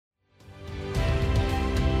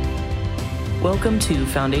Welcome to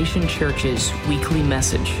Foundation Church's weekly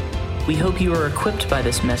message. We hope you are equipped by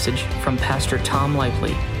this message from Pastor Tom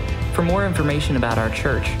Lively. For more information about our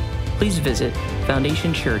church, please visit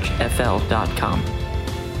foundationchurchfl.com.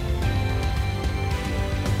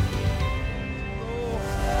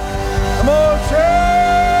 Come on,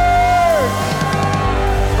 church!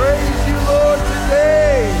 Praise you, Lord,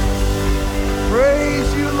 today.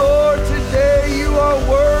 Praise you, Lord, today. You are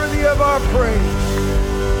worthy of our praise.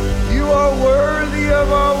 You are worthy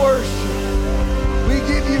of our worship. We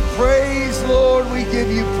give you praise, Lord. We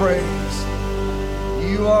give you praise.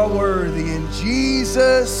 You are worthy. In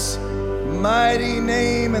Jesus' mighty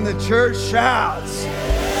name, and the church shouts.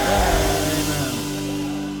 Amen.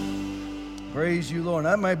 Praise you, Lord.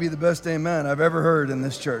 That might be the best amen I've ever heard in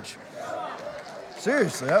this church.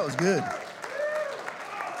 Seriously, that was good.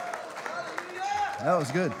 That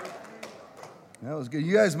was good. That was good.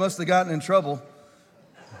 You guys must have gotten in trouble.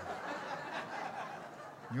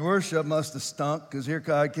 Your worship must have stunk, because here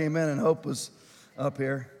God came in and Hope was up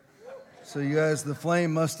here. So you guys, the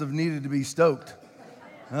flame must have needed to be stoked.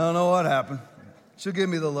 I don't know what happened. She'll give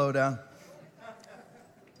me the lowdown.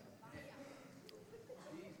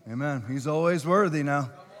 Amen. He's always worthy now.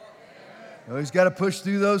 You always got to push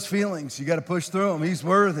through those feelings. You got to push through them. He's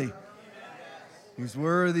worthy. He's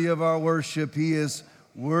worthy of our worship. He is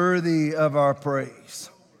worthy of our praise.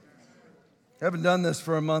 Haven't done this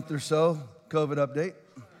for a month or so. COVID update.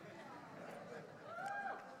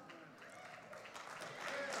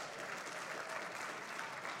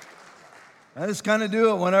 I just kind of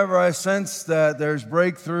do it whenever I sense that there's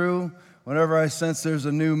breakthrough, whenever I sense there's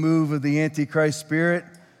a new move of the Antichrist spirit.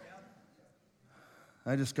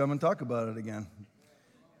 I just come and talk about it again.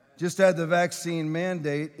 Just had the vaccine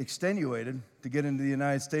mandate extenuated to get into the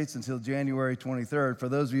United States until January 23rd, for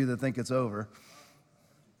those of you that think it's over.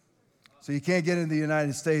 So you can't get into the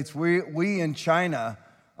United States. We in China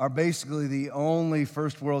are basically the only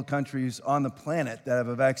first world countries on the planet that have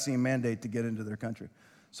a vaccine mandate to get into their country.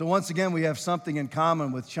 So once again, we have something in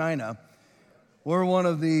common with China.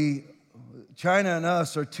 China and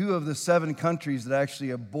us are two of the 7 countries that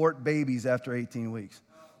actually abort babies after 18 weeks.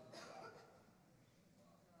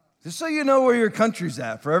 Just so you know where your country's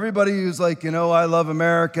at. For everybody who's like, I love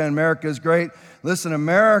America and America is great. Listen,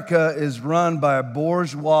 America is run by a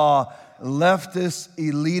bourgeois, leftist,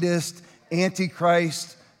 elitist,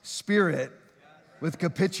 antichrist spirit with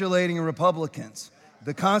capitulating Republicans.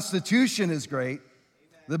 The Constitution is great.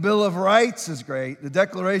 The Bill of Rights is great. The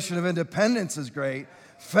Declaration of Independence is great.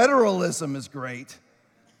 Federalism is great.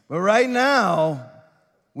 But right now,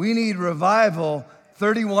 we need revival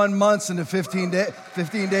 31 months into 15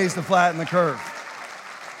 days to flatten the curve.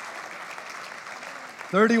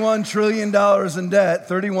 $31 trillion in debt,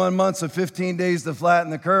 31 months of 15 days to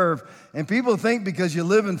flatten the curve. And people think because you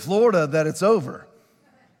live in Florida that it's over.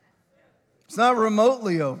 It's not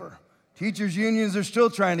remotely over. Teachers' unions are still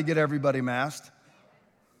trying to get everybody masked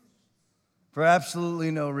for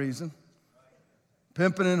absolutely no reason.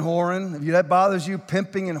 Pimping and whoring. If that bothers you,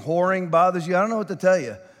 pimping and whoring bothers you, I don't know what to tell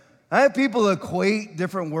you. I have people equate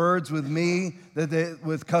different words with me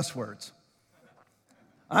with cuss words.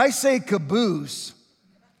 I say caboose,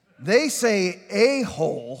 they say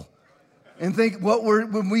a-hole, and think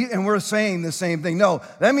we're saying the same thing. No,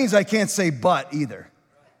 that means I can't say but either.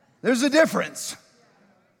 There's a difference.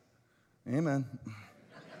 Amen.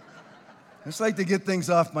 I just like to get things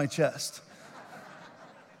off my chest.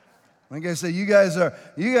 Like I said, you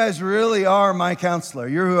guys really are my counselor.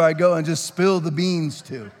 You're who I go and just spill the beans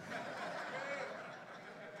to.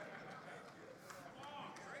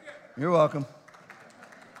 You're welcome.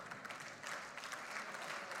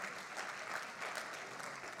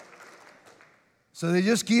 So they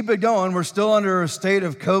just keep it going. We're still under a state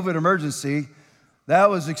of COVID emergency. That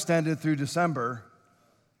was extended through December.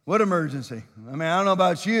 What emergency? I mean, I don't know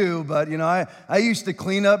about you, but, I used to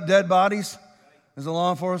clean up dead bodies. As a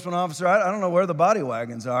law enforcement officer, I don't know where the body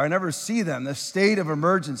wagons are. I never see them, the state of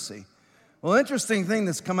emergency. Well, interesting thing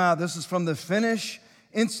that's come out, this is from the Finnish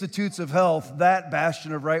Institutes of Health, that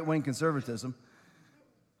bastion of right-wing conservatism.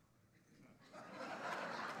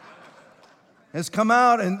 Has come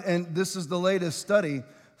out, and this is the latest study,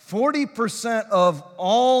 40% of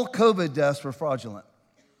all COVID deaths were fraudulent.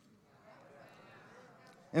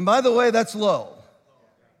 And by the way, that's low.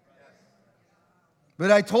 But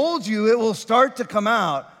I told you it will start to come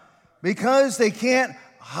out because they can't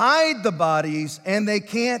hide the bodies and they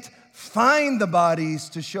can't find the bodies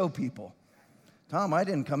to show people. Tom, I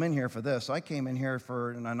didn't come in here for this. I came in here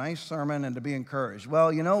for a nice sermon and to be encouraged.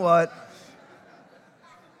 Well, you know what?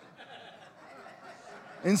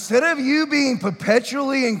 Instead of you being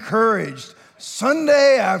perpetually encouraged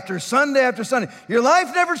Sunday after Sunday after Sunday. Your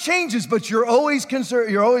life never changes, but you're always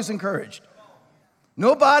encouraged.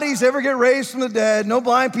 No bodies ever get raised from the dead. No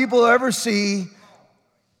blind people ever see.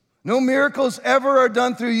 No miracles ever are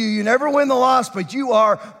done through you. You never win the loss, but you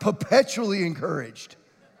are perpetually encouraged.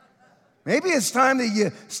 Maybe it's time that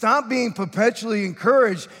you stop being perpetually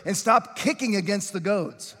encouraged and stop kicking against the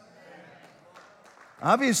goads.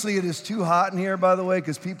 Obviously, it is too hot in here, by the way,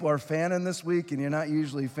 because people are fanning this week, and you're not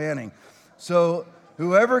usually fanning. So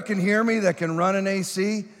whoever can hear me that can run an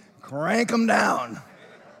AC, crank them down.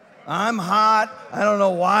 I'm hot. I don't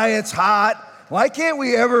know why it's hot. Why can't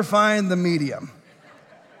we ever find the medium?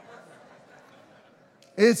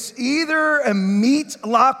 It's either a meat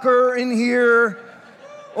locker in here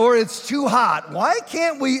or it's too hot. Why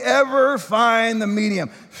can't we ever find the medium?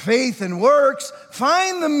 Faith and works,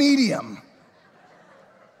 find the medium.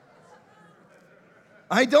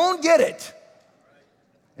 I don't get it.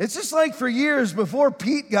 It's just like for years before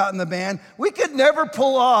Pete got in the band, we could never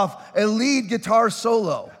pull off a lead guitar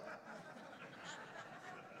solo.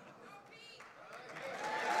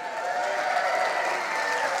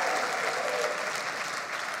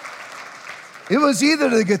 It was either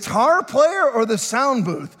the guitar player or the sound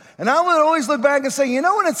booth. And I would always look back and say, you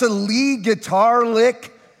know when it's a lead guitar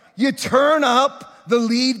lick, you turn up the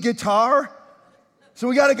lead guitar? So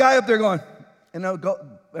we got a guy up there going, and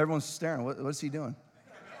everyone's staring. What's he doing?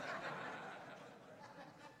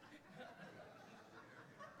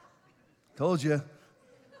 Told you.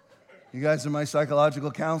 You guys are my psychological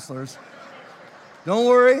counselors. Don't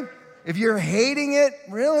worry. If you're hating it,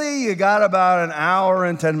 really, you got about an hour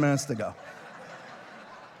and 10 minutes to go.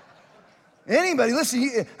 Anybody,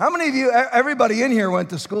 listen, how many of you, everybody in here went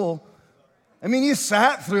to school? I mean, you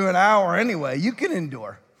sat through an hour anyway. You can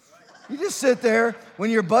endure. You just sit there. When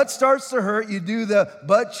your butt starts to hurt, you do the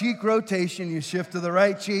butt cheek rotation. You shift to the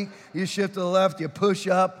right cheek. You shift to the left. You push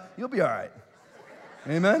up. You'll be all right.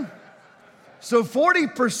 Amen? So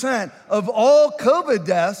 40% of all COVID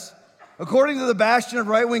deaths, according to the bastion of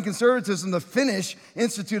right-wing conservatism, the Finnish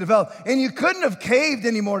Institute of Health, and you couldn't have caved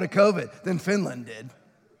any more to COVID than Finland did.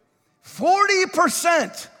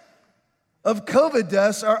 40% of COVID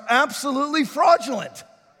deaths are absolutely fraudulent.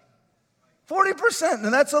 40%,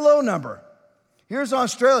 and that's a low number. Here's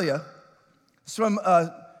Australia. It's from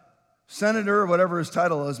Senator, or whatever his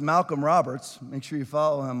title is, Malcolm Roberts. Make sure you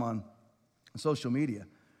follow him on social media.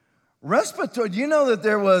 Respiratory, do you know that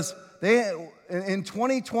in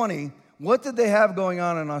 2020, what did they have going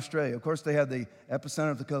on in Australia? Of course, they had the epicenter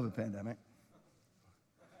of the COVID pandemic.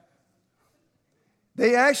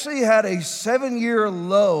 They actually had a 7-year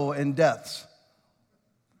low in deaths.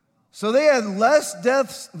 So they had less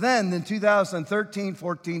deaths then than 2013,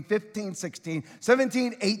 14, 15, 16,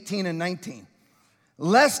 17, 18, and 19.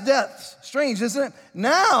 Less deaths. Strange, isn't it?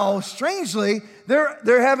 Now, strangely,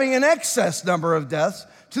 they're having an excess number of deaths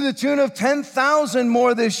to the tune of 10,000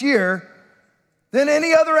 more this year than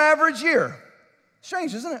any other average year.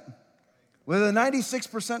 Strange, isn't it? With a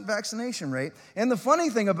 96% vaccination rate. And the funny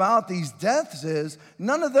thing about these deaths is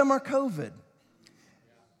none of them are COVID.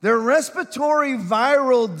 Their respiratory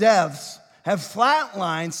viral deaths have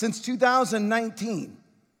flatlined since 2019,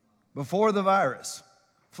 before the virus.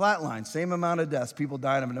 Flatlined, same amount of deaths. People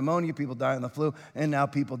dying of pneumonia, people dying of the flu, and now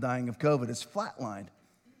people dying of COVID. It's flatlined.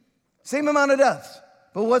 Same amount of deaths.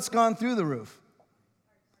 But what's gone through the roof?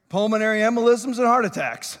 Pulmonary embolisms and heart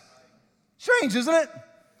attacks. Strange, isn't it?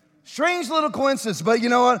 Strange little coincidence, but you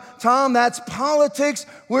know what, Tom, that's politics.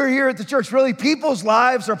 We're here at the church. Really, people's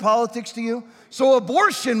lives are politics to you? So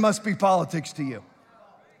abortion must be politics to you.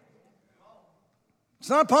 It's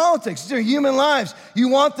not politics, it's their human lives. You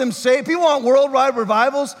want them saved. People want worldwide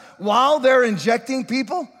revivals while they're injecting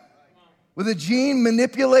people with a gene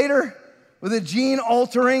manipulator, with a gene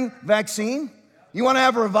altering vaccine. You want to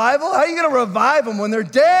have a revival? How are you going to revive them when they're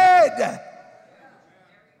dead?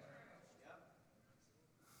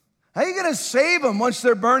 How are you going to save them once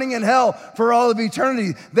they're burning in hell for all of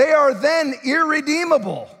eternity? They are then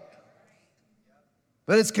irredeemable.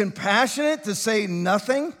 But it's compassionate to say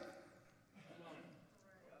nothing.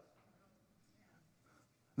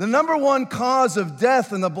 The number one cause of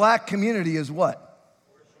death in the black community is what?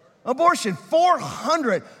 Abortion.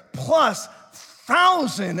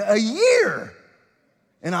 400,000+ a year.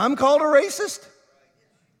 And I'm called a racist?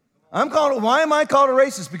 Why am I called a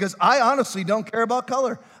racist? Because I honestly don't care about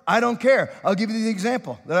color. I don't care. I'll give you the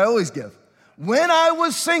example that I always give. When I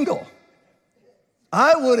was single,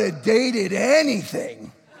 I would have dated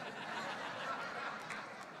anything.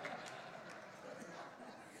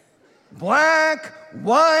 Black,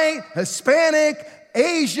 white, Hispanic,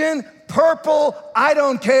 Asian, purple, I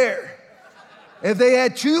don't care. If they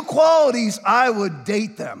had two qualities, I would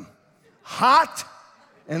date them. Hot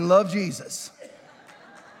and love Jesus.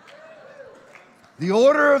 The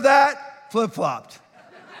order of that flip-flopped.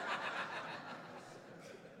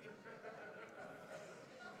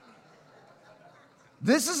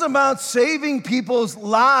 This is about saving people's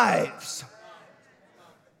lives.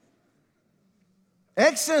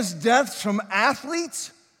 Excess deaths from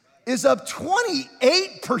athletes is up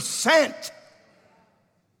 28%.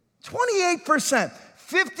 28%.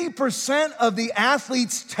 50% of the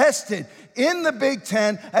athletes tested in the Big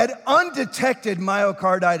Ten had undetected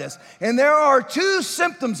myocarditis. And there are two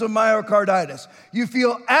symptoms of myocarditis. You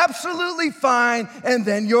feel absolutely fine, and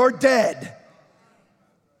then you're dead.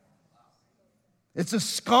 It's a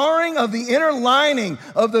scarring of the inner lining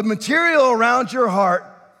of the material around your heart,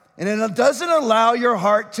 and it doesn't allow your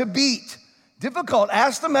heart to beat. Difficult.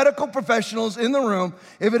 Ask the medical professionals in the room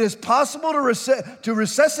if it is possible to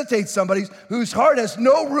resuscitate somebody whose heart has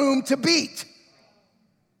no room to beat.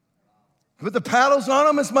 Put the paddles on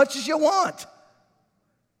them as much as you want.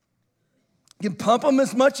 You can pump them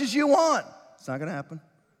as much as you want. It's not going to happen.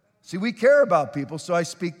 See, we care about people, so I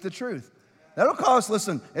speak the truth. That'll cost,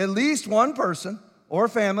 listen, at least one person or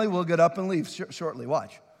family will get up and leave shortly.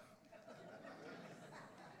 Watch.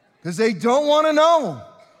 Because they don't want to know.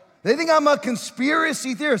 They think I'm a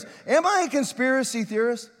conspiracy theorist. Am I a conspiracy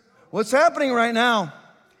theorist? What's happening right now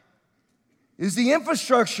is the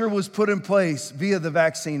infrastructure was put in place via the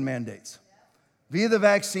vaccine mandates, via the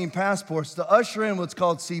vaccine passports to usher in what's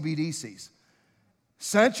called CBDCs,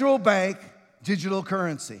 central bank digital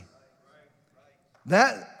currency.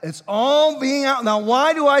 That it's all being out. Now,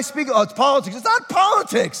 why do I speak? Oh, it's politics. It's not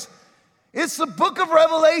politics. It's the book of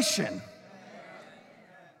Revelation.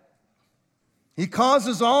 He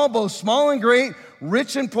causes all, both small and great,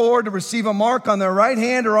 rich and poor, to receive a mark on their right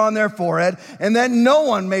hand or on their forehead, and that no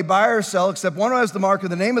one may buy or sell except one who has the mark of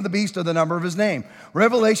the name of the beast or the number of his name.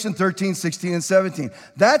 Revelation 13, 16, and 17.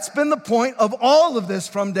 That's been the point of all of this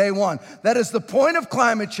from day one. That is the point of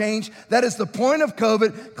climate change. That is the point of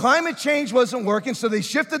COVID. Climate change wasn't working, so they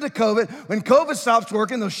shifted to COVID. When COVID stops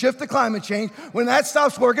working, they'll shift to climate change. When that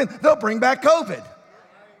stops working, they'll bring back COVID.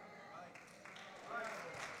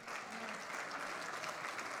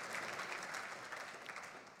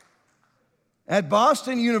 At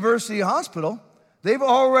Boston University Hospital, they've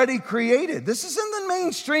already created, this is in the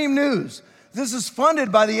mainstream news, this is funded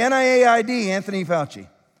by the NIAID, Anthony Fauci.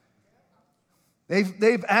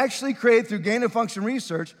 They've actually created, through gain-of-function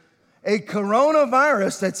research, a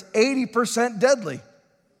coronavirus that's 80% deadly.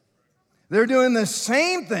 They're doing the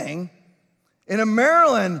same thing in a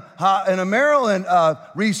Maryland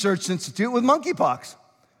research institute with monkeypox.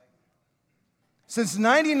 Since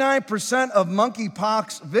 99% of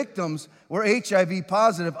monkeypox victims were HIV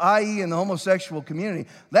positive, i.e. in the homosexual community,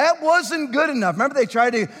 that wasn't good enough. Remember they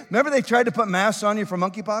tried to put masks on you for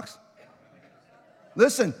monkeypox?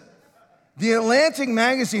 Listen, the Atlantic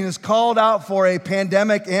magazine has called out for a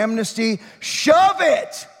pandemic amnesty. Shove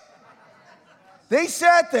it! They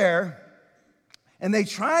sat there and they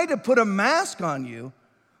tried to put a mask on you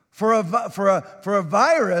for a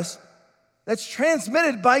virus that's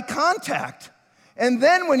transmitted by contact. And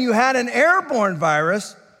then when you had an airborne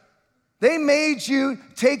virus, they made you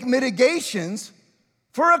take mitigations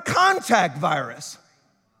for a contact virus.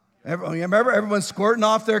 Remember everyone squirting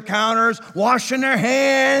off their counters, washing their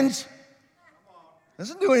hands.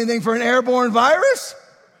 Doesn't do anything for an airborne virus.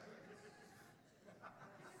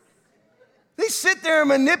 They sit there and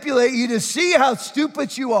manipulate you to see how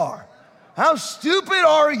stupid you are. How stupid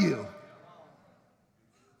are you?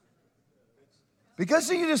 Because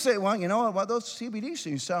then you just say, well, you know what, those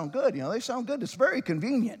CBDCs sound good. You know, they sound good. It's very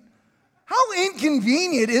convenient. How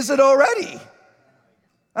inconvenient is it already?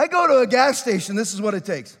 I go to a gas station. This is what it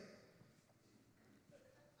takes.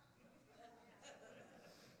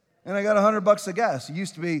 And I got $100 of gas. It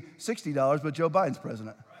used to be $60, but Joe Biden's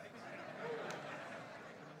president.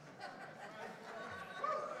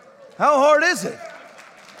 How hard is it?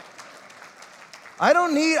 I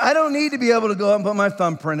don't need to be able to go out and put my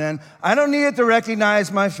thumbprint in. I don't need it to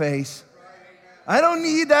recognize my face. I don't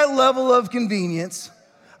need that level of convenience.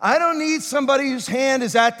 I don't need somebody whose hand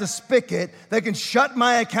is at the spigot that can shut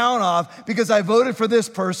my account off because I voted for this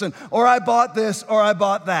person, or I bought this, or I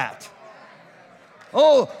bought that.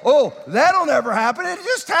 Oh, that'll never happen. It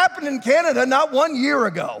just happened in Canada not 1 year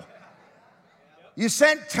ago. You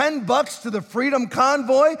sent $10 to the Freedom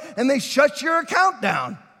Convoy, and they shut your account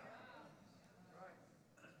down.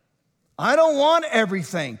 I don't want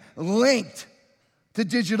everything linked to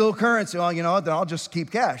digital currency. Well, you know what, then I'll just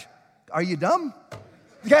keep cash. Are you dumb?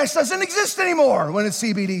 Cash doesn't exist anymore when it's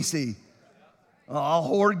CBDC. Oh, I'll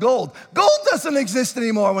hoard gold. Gold doesn't exist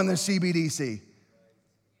anymore when there's CBDC.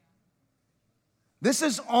 This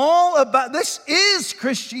is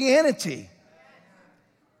Christianity.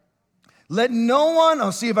 Let no one,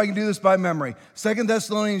 I'll see if I can do this by memory. 2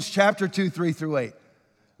 Thessalonians chapter 2, 3 through 8.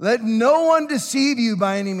 Let no one deceive you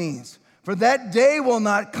by any means, for that day will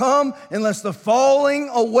not come unless the falling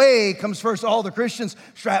away comes first. All the Christians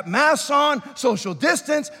strap masks on, social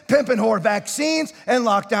distance, pimp and whore vaccines, and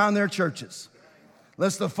lock down their churches.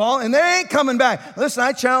 Unless the fall, and they ain't coming back. Listen,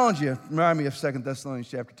 I challenge you. Remind me of 2 Thessalonians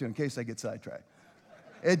chapter 2 in case I get sidetracked.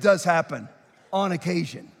 It does happen on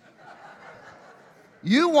occasion.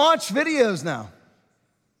 You watch videos now.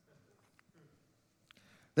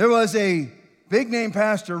 There was a big name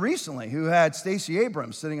pastor recently who had Stacey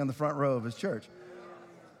Abrams sitting on the front row of his church,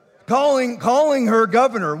 calling her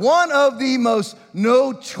governor one of the most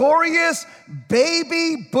notorious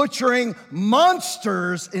baby butchering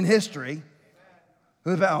monsters in history.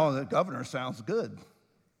 Oh, the governor sounds good.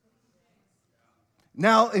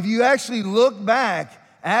 Now, if you actually look back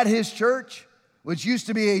at his church, which used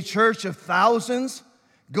to be a church of thousands,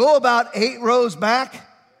 go about 8 rows back,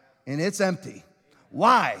 and it's empty.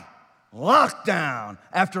 Why? Lockdown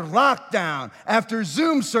after lockdown, after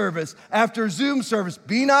Zoom service after Zoom service.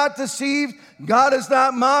 Be not deceived, God is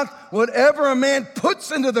not mocked. Whatever a man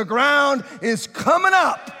puts into the ground is coming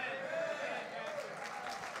up.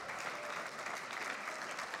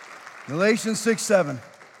 Galatians 6:7.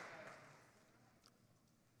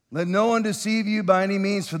 Let no one deceive you by any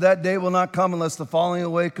means, for that day will not come unless the falling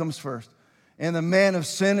away comes first. And the man of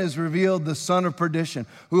sin is revealed, the son of perdition,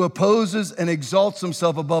 who opposes and exalts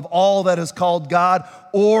himself above all that is called God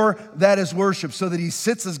or that is worshiped, so that he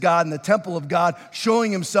sits as God in the temple of God,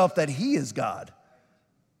 showing himself that he is God.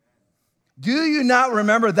 Do you not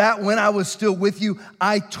remember that when I was still with you,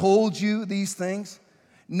 I told you these things?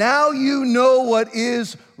 Now you know what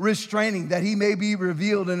is restraining, that he may be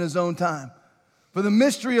revealed in his own time. For the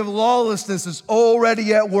mystery of lawlessness is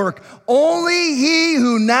already at work. Only he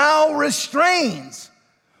who now restrains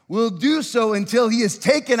will do so until he is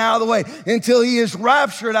taken out of the way, until he is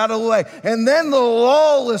raptured out of the way. And then the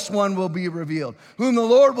lawless one will be revealed, whom the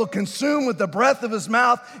Lord will consume with the breath of his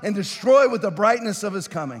mouth and destroy with the brightness of his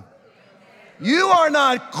coming. You are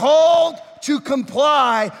not called to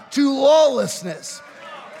comply to lawlessness.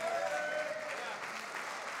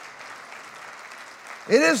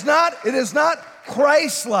 It is not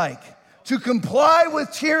Christ-like to comply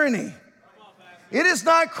with tyranny. It is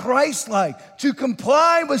not Christ-like to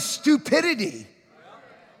comply with stupidity.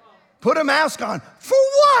 Put a mask on. For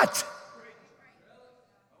what?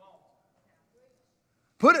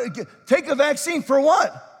 Take a vaccine for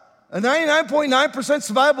what? A 99.9%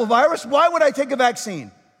 survivable virus? Why would I take a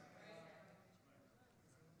vaccine?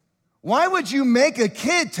 Why would you make a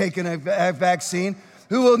kid take a vaccine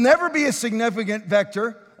who will never be a significant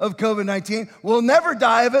vector of COVID-19, will never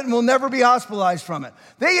die of it, and will never be hospitalized from it?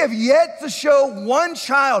 They have yet to show one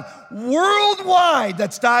child worldwide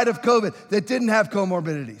that's died of COVID that didn't have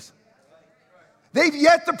comorbidities. They've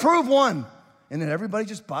yet to prove one. And then everybody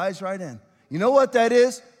just buys right in. You know what that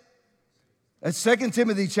is? That's 2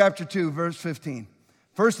 Timothy chapter 2, verse 15.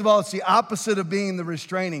 First of all, it's the opposite of being the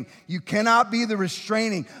restraining. You cannot be the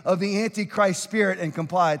restraining of the Antichrist spirit and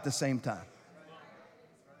comply at the same time.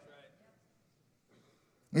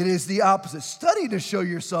 It is the opposite. Study to show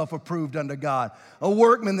yourself approved unto God, a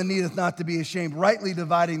workman that needeth not to be ashamed, rightly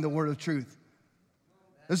dividing the word of truth.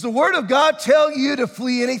 Does the word of God tell you to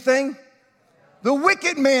flee anything? The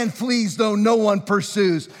wicked man flees though no one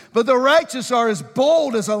pursues, but the righteous are as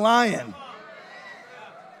bold as a lion.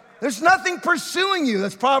 There's nothing pursuing you.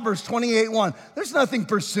 That's Proverbs 28:1. There's nothing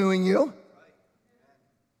pursuing you.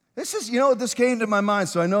 This came to my mind,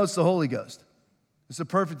 so I know it's the Holy Ghost. It's a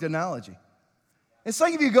perfect analogy. It's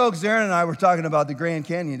like if you go, because Aaron and I were talking about the Grand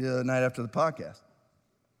Canyon the other night after the podcast.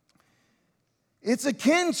 It's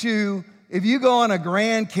akin to if you go on a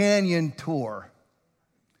Grand Canyon tour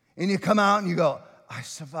and you come out and you go, I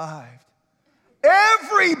survived.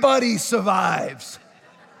 Everybody survives.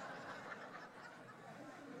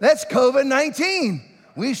 That's COVID-19.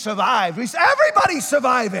 We survived. Everybody's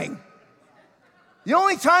surviving. The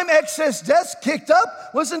only time excess deaths kicked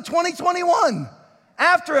up was in 2021,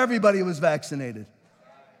 after everybody was vaccinated.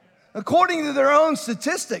 According to their own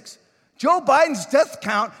statistics, Joe Biden's death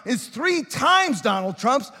count is 3 times Donald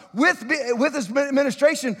Trump's, with his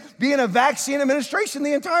administration being a vaccine administration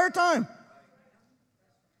the entire time.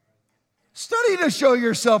 Study to show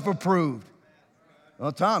yourself approved.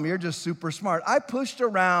 Well, Tom, you're just super smart. I pushed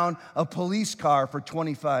around a police car for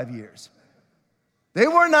 25 years. They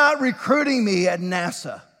were not recruiting me at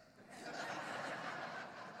NASA.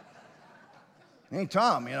 Hey,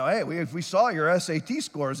 Tom, hey, we saw your SAT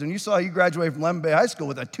scores and you saw you graduated from Lemon Bay High School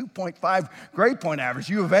with a 2.5 grade point average.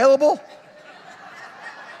 You available?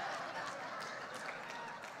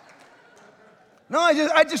 No,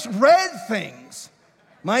 I just read things.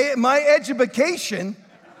 My education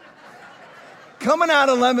coming out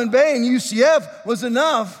of Lemon Bay and UCF was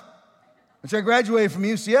enough, which I graduated from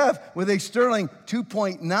UCF with a sterling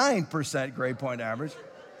 2.9% grade point average.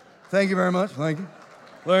 Thank you very much. Thank you.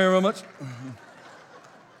 Thank you very much.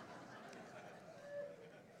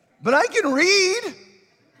 But I can read.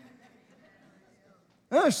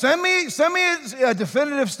 Send me a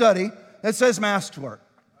definitive study that says masks work.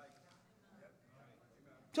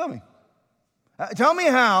 Tell me. Tell me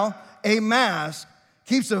how a mask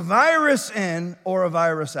keeps a virus in or a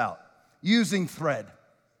virus out using thread.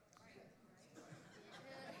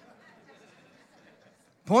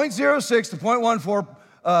 0.06 to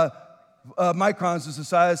 0.14 microns is the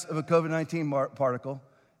size of a COVID-19 particle.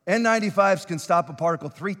 N95s can stop a particle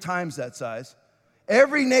 3 times that size.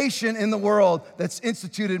 Every nation in the world that's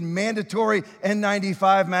instituted mandatory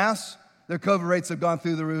N95 masks, their COVID rates have gone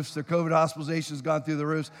through the roofs, their COVID hospitalizations have gone through the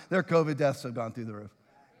roofs, their COVID deaths have gone through the roof.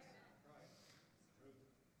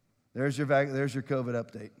 There's your COVID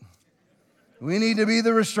update. We need to be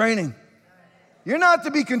the restraining. You're not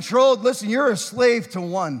to be controlled. Listen, you're a slave to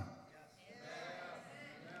one.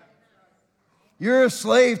 You're a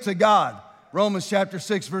slave to God. Romans chapter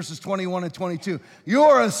 6, verses 21 and 22.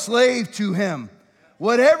 You're a slave to him.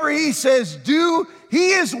 Whatever he says do, he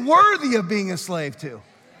is worthy of being a slave to.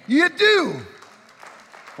 You do.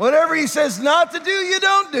 Whatever he says not to do, you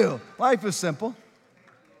don't do. Life is simple.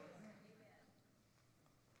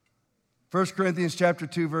 1 Corinthians chapter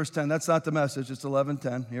 2, verse 10. That's not the message. It's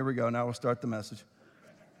 11:10. Here we go. Now we'll start the message.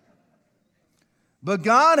 But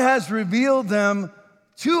God has revealed them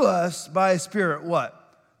to us by His Spirit. What?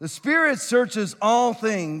 The Spirit searches all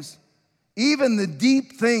things, even the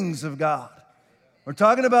deep things of God. We're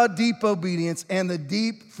talking about deep obedience and the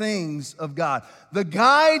deep things of God. The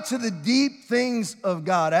guide to the deep things of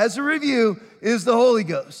God, as a review, is the Holy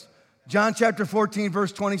Ghost. John chapter 14,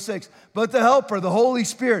 verse 26. But the Helper, the Holy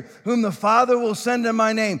Spirit, whom the Father will send in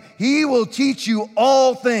my name, He will teach you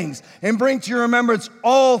all things and bring to your remembrance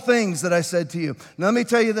all things that I said to you. Now let me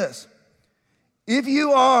tell you this. If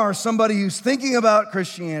you are somebody who's thinking about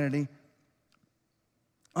Christianity,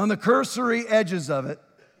 on the cursory edges of it,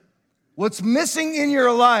 what's missing in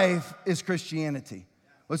your life is Christianity.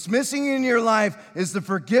 What's missing in your life is the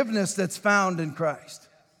forgiveness that's found in Christ.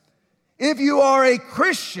 If you are a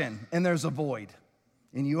Christian and there's a void,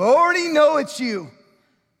 and you already know it's you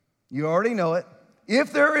already know it.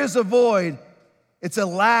 If there is a void, it's a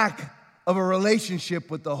lack of a relationship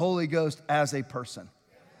with the Holy Ghost as a person.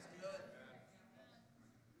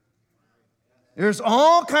 There's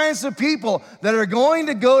all kinds of people that are going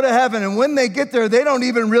to go to heaven, and when they get there, they don't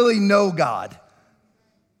even really know God.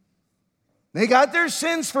 They got their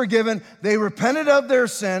sins forgiven. They repented of their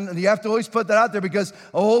sin, and you have to always put that out there because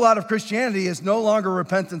a whole lot of Christianity is no longer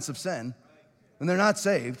repentance of sin, and they're not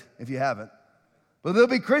saved if you haven't. But there'll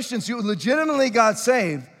be Christians who legitimately got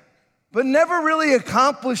saved, but never really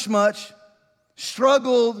accomplished much,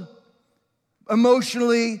 struggled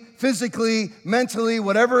emotionally, physically, mentally,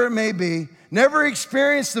 whatever it may be, never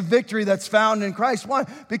experienced the victory that's found in Christ. Why?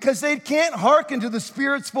 Because they can't hearken to the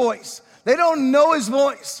Spirit's voice. They don't know His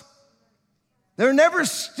voice. They're never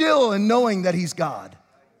still in knowing that He's God.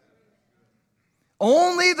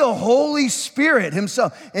 Only the Holy Spirit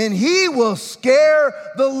Himself, and He will scare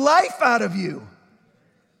the life out of you.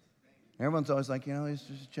 Everyone's always like, He's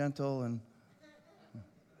just gentle and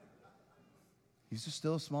He's just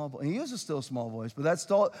still a small voice. He is a still small voice, but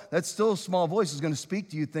that still small voice is going to speak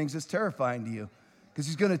to you things that's terrifying to you because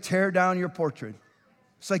He's going to tear down your portrait.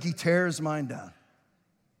 It's like He tears mine down.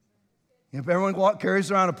 If everyone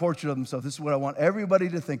carries around a portrait of themselves, this is what I want everybody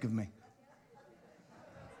to think of me.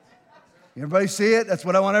 Everybody see it? That's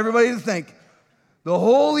what I want everybody to think. The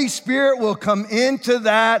Holy Spirit will come into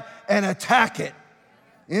that and attack it,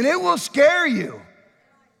 and it will scare you.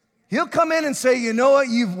 He'll come in and say, you know what?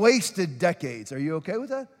 You've wasted decades. Are you okay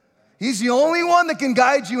with that? He's the only one that can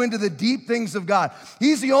guide you into the deep things of God.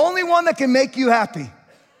 He's the only one that can make you happy.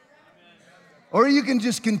 Or you can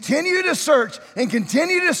just continue to search and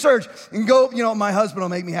go, my husband will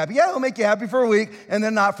make me happy. Yeah, he'll make you happy for a week, and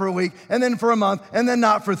then not for a week, and then for a month, and then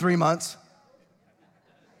not for 3 months.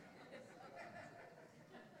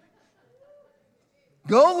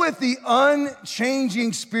 Go with the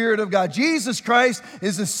unchanging Spirit of God. Jesus Christ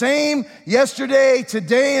is the same yesterday,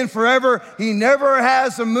 today, and forever. He never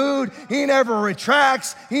has a mood. He never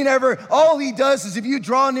retracts. All He does is if you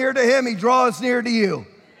draw near to Him, He draws near to you.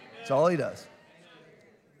 That's all He does.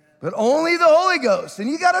 but only the Holy Ghost. And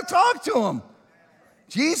you got to talk to him.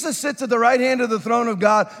 Jesus sits at the right hand of the throne of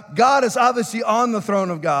God. God is obviously on the throne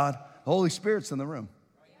of God. The Holy Spirit's in the room.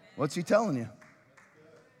 What's he telling you?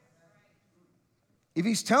 If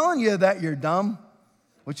he's telling you that you're dumb,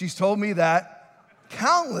 which he's told me that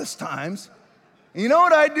countless times, you know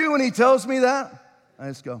what I do when he tells me that? I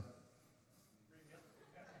just go.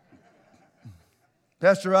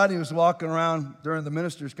 Pastor Rodney was walking around during the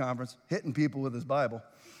ministers' conference, hitting people with his Bible.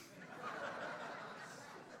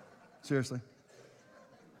 Seriously.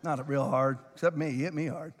 Not real hard, except me. He hit me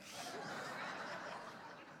hard.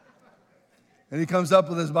 And he comes up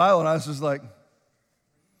with his Bible, and I was just like,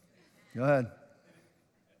 go ahead.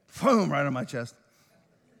 Boom, right on my chest.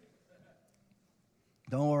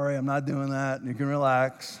 Don't worry, I'm not doing that. You can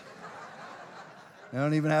relax. I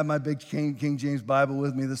don't even have my big King James Bible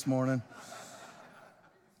with me this morning.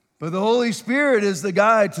 But the Holy Spirit is the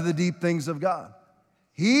guide to the deep things of God.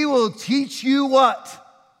 He will teach you what?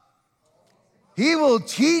 He will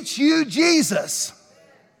teach you Jesus.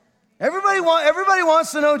 Everybody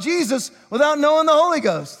wants to know Jesus without knowing the Holy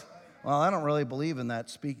Ghost. Well, I don't really believe in that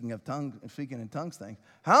speaking in tongues thing.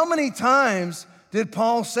 How many times did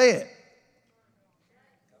Paul say it?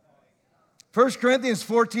 1 Corinthians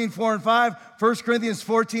 14, 4 and 5, 1 Corinthians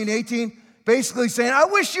 14, 18, basically saying, I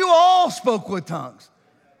wish you all spoke with tongues.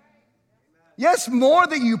 Yes, more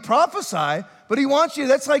that you prophesy, but he wants you,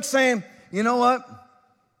 that's like saying, you know what?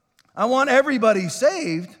 I want everybody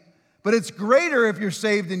saved, but it's greater if you're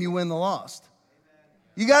saved and you win the lost.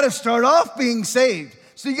 You got to start off being saved.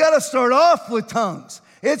 So you got to start off with tongues.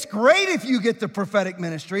 It's great if you get the prophetic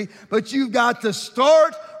ministry, but you've got to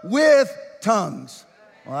start with tongues.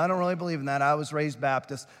 Well, I don't really believe in that. I was raised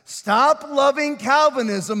Baptist. Stop loving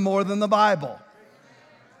Calvinism more than the Bible.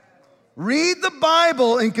 Read the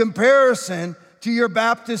Bible in comparison to your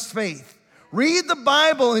Baptist faith. Read the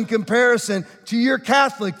Bible in comparison to your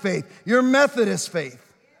Catholic faith, your Methodist faith.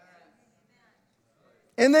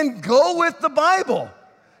 And then go with the Bible.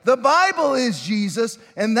 The Bible is Jesus,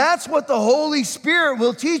 and that's what the Holy Spirit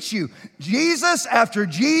will teach you. Jesus after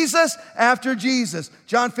Jesus after Jesus.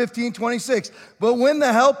 John 15, 26. But when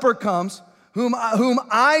the Helper comes, whom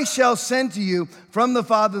I shall send to you from the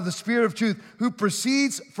Father, the Spirit of truth, who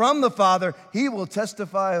proceeds from the Father, he will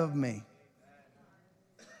testify of me.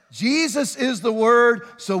 Jesus is the Word,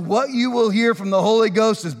 so what you will hear from the Holy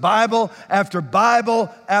Ghost is Bible after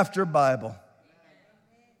Bible after Bible.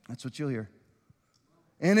 That's what you'll hear.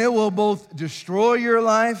 And it will both destroy your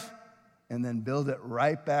life and then build it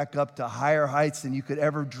right back up to higher heights than you could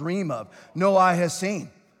ever dream of. No eye has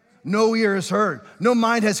seen, no ear has heard, no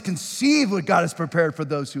mind has conceived what God has prepared for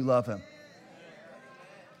those who love him.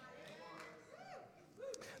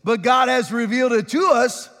 But God has revealed it to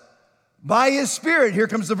us by his Spirit. Here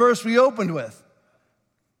comes the verse we opened with.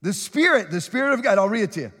 The Spirit of God, I'll read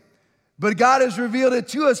it to you. But God has revealed it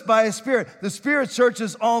to us by his Spirit. The Spirit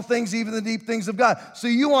searches all things, even the deep things of God. So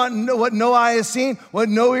you want to know what no eye has seen, what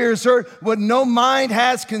no ear has heard, what no mind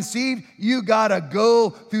has conceived? You got to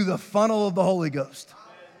go through the funnel of the Holy Ghost.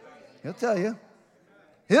 He'll tell you.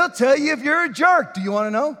 He'll tell you if you're a jerk. Do you want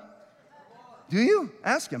to know? Do you?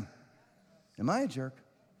 Ask him. Am I a jerk?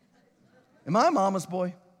 Am I a mama's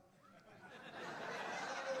boy?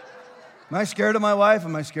 Am I scared of my wife?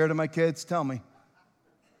 Am I scared of my kids? Tell me.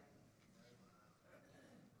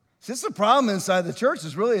 See, it's the problem inside the church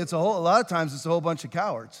is really, a lot of times it's a whole bunch of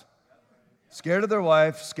cowards. Scared of their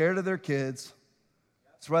wife, scared of their kids.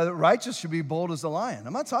 That's why the righteous should be bold as a lion.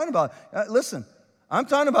 I'm not talking about, listen, I'm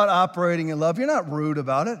talking about operating in love. You're not rude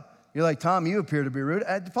about it. You're like, Tom, you appear to be rude.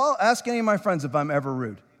 Ask any of my friends if I'm ever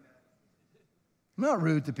rude. I'm not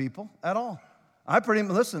rude to people at all. I've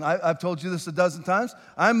told you this a dozen times.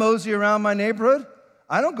 I mosey around my neighborhood.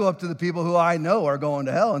 I don't go up to the people who I know are going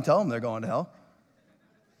to hell and tell them they're going to hell.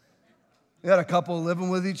 You got a couple living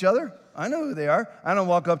with each other. I know who they are. I don't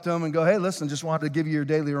walk up to them and go, hey, listen, just wanted to give you your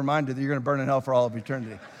daily reminder that you're going to burn in hell for all of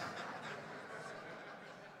eternity.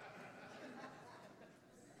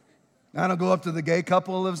 I don't go up to the gay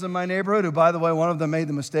couple who lives in my neighborhood, who, by the way, one of them made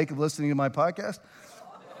the mistake of listening to my podcast.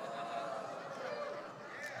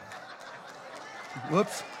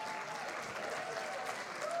 Whoops.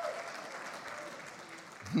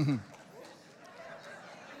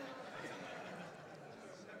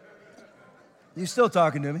 He's still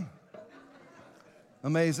talking to me.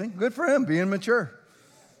 Amazing. Good for him, being mature.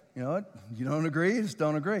 You know what? You don't agree, just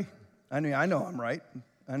don't agree. I know I'm right.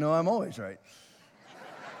 I know I'm always right.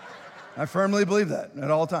 I firmly believe that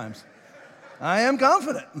at all times. I am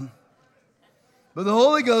confident. But the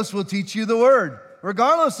Holy Ghost will teach you the Word,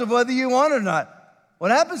 regardless of whether you want it or not. What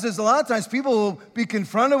happens is a lot of times people will be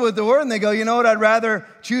confronted with the word and they go, you know what, I'd rather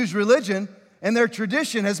choose religion, and their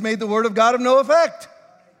tradition has made the word of God of no effect.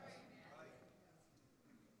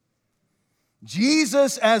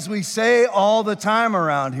 Jesus, as we say all the time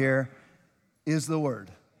around here, is the word.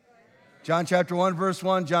 John chapter 1, verse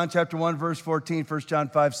 1, John chapter 1, verse 14, 1 John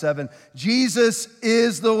 5, 7. Jesus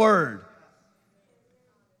is the word.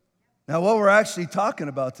 Now, what we're actually talking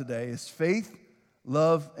about today is faith,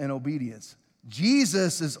 love, and obedience.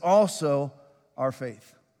 Jesus is also our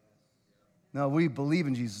faith. No, we believe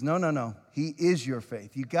in Jesus. No. He is your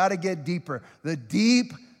faith. You got to get deeper. The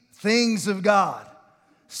deep things of God.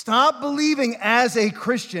 Stop believing as a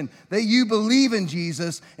Christian that you believe in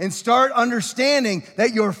Jesus and start understanding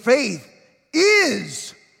that your faith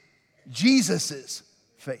is Jesus's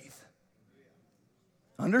faith.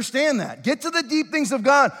 Understand that. Get to the deep things of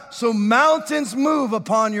God so mountains move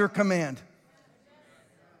upon your command.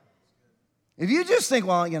 If you just think,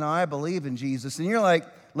 well, I believe in Jesus, and you're like,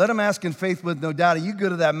 let him ask in faith with no doubt, you go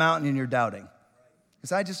to that mountain and you're doubting.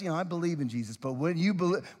 Because I believe in Jesus. But when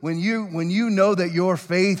you know that your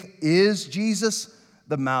faith is Jesus,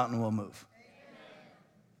 the mountain will move.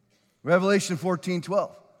 Revelation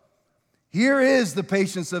 14:12. Here is the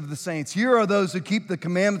patience of the saints. Here are those who keep the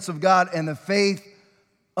commandments of God and the faith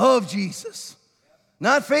of Jesus.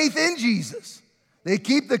 Not faith in Jesus. They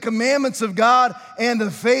keep the commandments of God and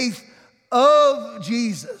the faith of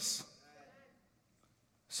Jesus.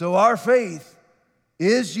 So our faith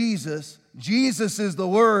is Jesus. Jesus is the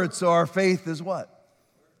Word, so our faith is what?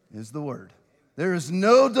 Is the Word. There is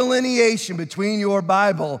no delineation between your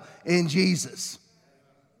Bible and Jesus.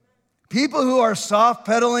 People who are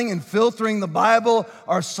soft-pedaling and filtering the Bible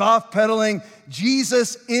are soft-pedaling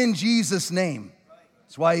Jesus in Jesus' name.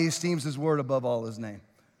 That's why he esteems his word above all his name.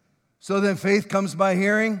 So then faith comes by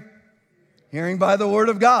hearing, hearing by the word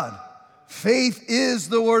of God. Faith is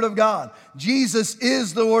the word of God. Jesus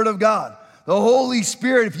is the word of God. The Holy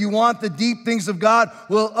Spirit, if you want the deep things of God,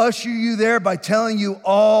 will usher you there by telling you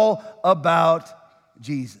all about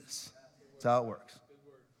Jesus. That's how it works.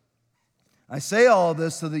 I say all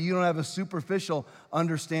this so that you don't have a superficial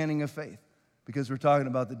understanding of faith, because we're talking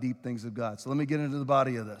about the deep things of God. So let me get into the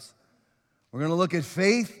body of this. We're going to look at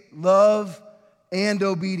faith, love, and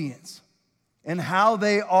obedience and how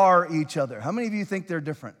they are each other. How many of you think they're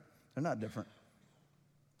different? They're not different.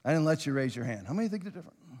 I didn't let you raise your hand. How many think they're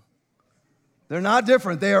different? They're not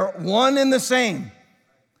different. They are one and the same.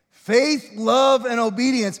 Faith, love, and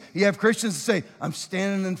obedience. You have Christians that say, I'm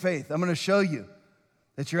standing in faith. I'm going to show you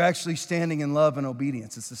that you're actually standing in love and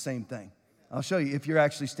obedience. It's the same thing. I'll show you if you're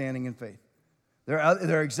actually standing in faith.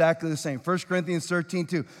 They're exactly the same. 1 Corinthians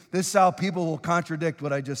 13:2. This is how people will contradict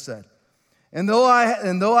what I just said. And though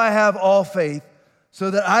I have all faith, so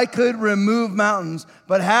that I could remove mountains,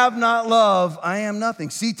 but have not love, I am nothing.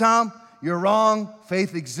 See, Tom, you're wrong.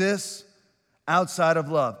 Faith exists outside of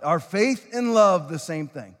love. Are faith and love the same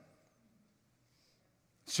thing?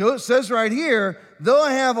 So it says right here, though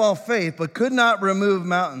I have all faith, but could not remove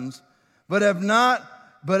mountains, but have not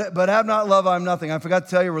love, I'm nothing. I forgot to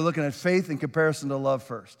tell you, we're looking at faith in comparison to love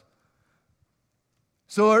first.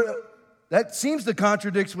 So that seems to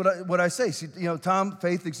contradict what I say. See, Tom,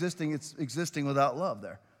 faith existing, it's existing without love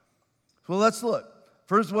there. Well, let's look.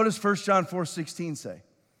 First, what does 1 John 4:16 say?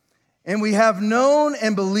 And we have known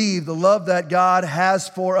and believed the love that God has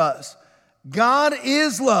for us. God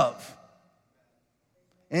is love.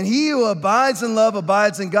 And he who abides in love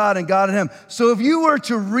abides in God and God in him. So if you were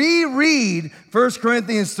to reread 1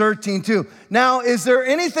 Corinthians 13:2, now is there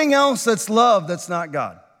anything else that's love that's not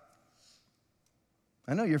God?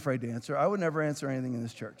 I know you're afraid to answer. I would never answer anything in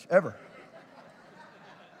this church, ever.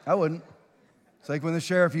 I wouldn't. It's like when the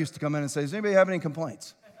sheriff used to come in and say, does anybody have any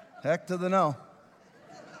complaints? Heck to the no.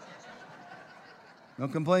 No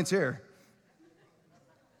complaints here.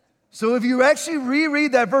 So if you actually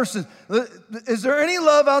reread that verse, is there any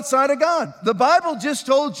love outside of God? The Bible just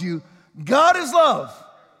told you God is love.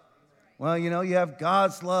 Well, you have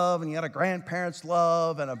God's love, and you got a grandparent's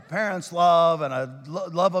love, and a parent's love, and a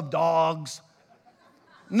love of dogs.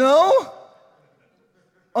 No.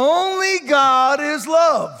 Only God is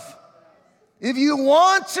love. If you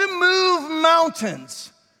want to move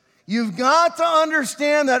mountains, you've got to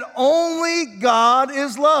understand that only God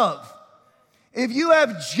is love. If you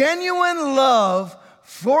have genuine love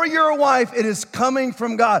for your wife, it is coming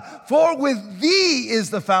from God. For with thee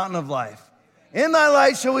is the fountain of life. In thy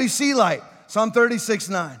light shall we see light. Psalm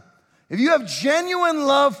 36:9. If you have genuine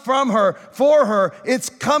love for her, it's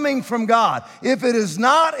coming from God. If it is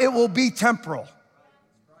not, it will be temporal.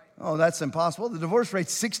 Oh, that's impossible. The divorce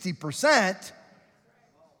rate's 60%.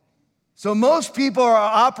 So most people are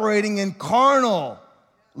operating in carnal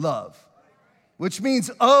love, which means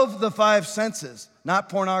of the five senses, not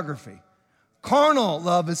pornography. Carnal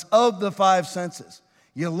love is of the five senses.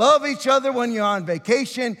 You love each other when you're on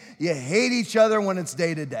vacation. You hate each other when it's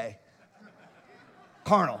day to day.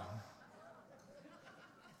 Carnal.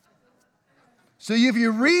 So if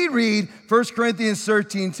you read 1 Corinthians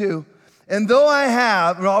 13:2, and though I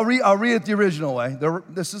have, I'll read it the original way.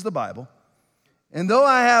 This is the Bible. And though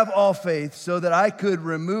I have all faith so that I could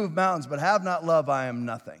remove mountains, but have not love, I am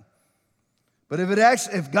nothing. But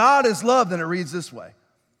if God is love, then it reads this way.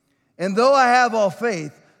 And though I have all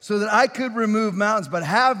faith so that I could remove mountains, but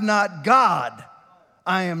have not God,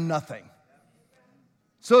 I am nothing.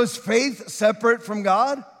 So is faith separate from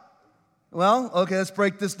God? Well, okay, let's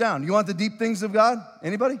break this down. You want the deep things of God?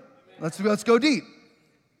 Anybody? Let's go deep.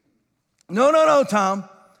 No, Tom.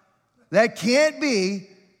 That can't be,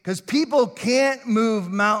 because people can't move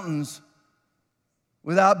mountains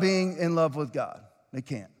without being in love with God. They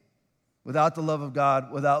can't. Without the love of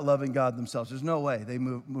God, without loving God themselves. There's no way they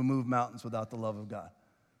move mountains without the love of God.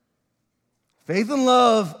 Faith and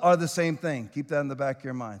love are the same thing. Keep that in the back of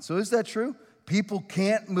your mind. So is that true? People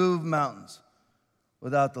can't move mountains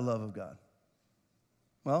without the love of God.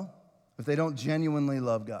 Well, if they don't genuinely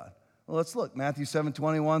love God. Well, let's look. Matthew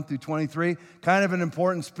 7:21 through 23. Kind of an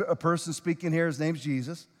important person speaking here. His name's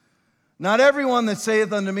Jesus. Not everyone that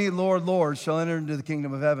saith unto me, Lord, Lord, shall enter into the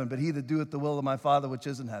kingdom of heaven, but he that doeth the will of my Father which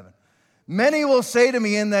is in heaven. Many will say to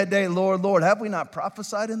me in that day, Lord, Lord, have we not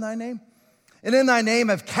prophesied in thy name? And in thy name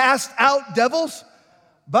have cast out devils?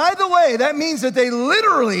 By the way, that means that they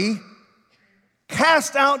literally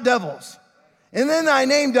cast out devils. And in thy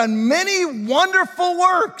name done many wonderful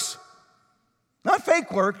works. Not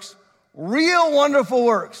fake works, real wonderful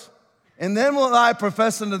works. And then will I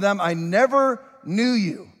profess unto them, I never knew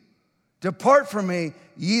you. Depart from me,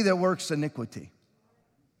 ye that works iniquity.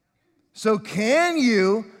 So can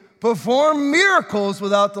you perform miracles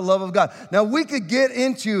without the love of God? Now, we could get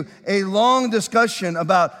into a long discussion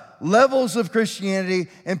about levels of Christianity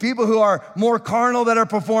and people who are more carnal that are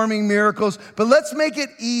performing miracles, but let's make it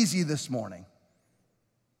easy this morning.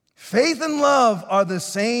 Faith and love are the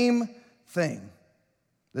same thing.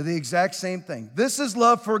 They're the exact same thing. This is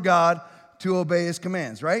love for God to obey his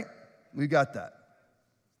commands, right? We got that.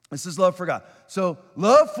 This is love for God. So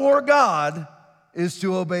love for God is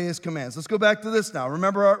to obey his commands. Let's go back to this now.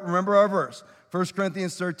 Remember our verse, 1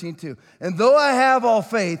 Corinthians 13:2. And though I have all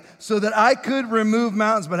faith so that I could remove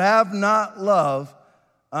mountains, but have not love,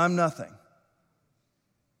 I'm nothing.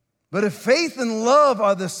 But if faith and love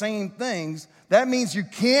are the same things, that means you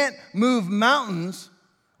can't move mountains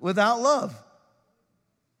without love.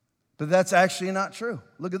 But that's actually not true.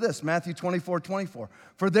 Look at this, Matthew 24:24.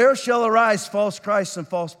 For there shall arise false Christs and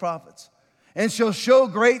false prophets, and shall show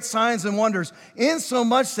great signs and wonders,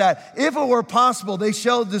 insomuch that, if it were possible, they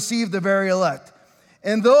shall deceive the very elect.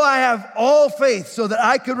 And though I have all faith so that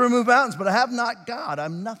I could remove mountains, but I have not God,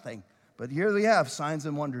 I'm nothing. But here we have signs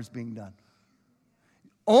and wonders being done.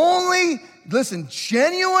 Only, listen,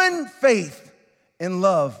 genuine faith and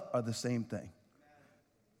love are the same thing.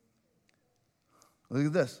 Look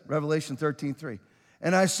at this, Revelation 13:3.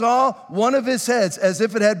 And I saw one of his heads as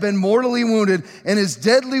if it had been mortally wounded, and his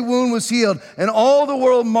deadly wound was healed, and all the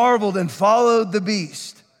world marveled and followed the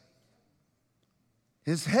beast.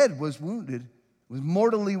 His head was wounded, was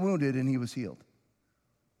mortally wounded, and he was healed.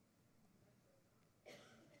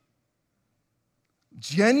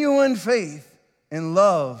 Genuine faith and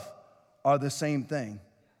love are the same thing,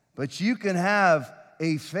 but you can have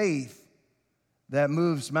a faith that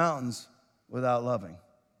moves mountains without loving.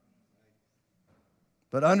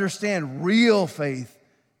 But understand, real faith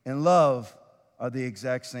and love are the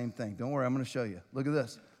exact same thing. Don't worry, I'm going to show you. Look at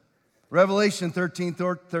this. Revelation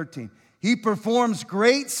 13:13. He performs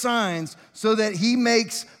great signs so that he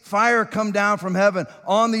makes fire come down from heaven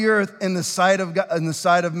on the earth in the sight of God, in the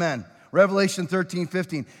sight of men. Revelation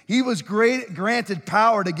 13:15. He was granted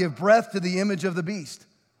power to give breath to the image of the beast,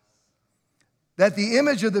 that the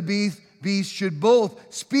image of the beast should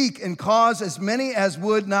both speak and cause as many as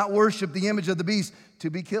would not worship the image of the beast to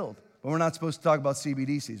be killed. But we're not supposed to talk about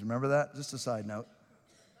CBDCs. Remember that? Just a side note.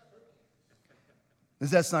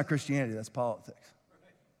 That's not Christianity, that's politics.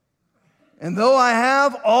 And though I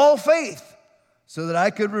have all faith so that I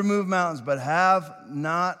could remove mountains, but have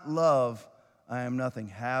not love, I am nothing.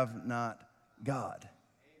 Have not God.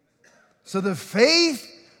 So the faith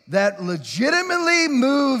that legitimately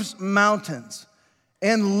moves mountains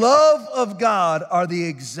and love of God are the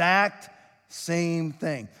exact same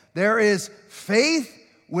thing. There is faith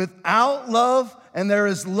without love, and there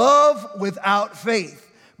is love without faith.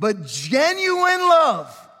 But genuine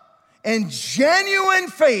love and genuine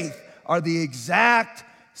faith are the exact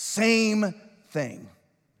Same thing.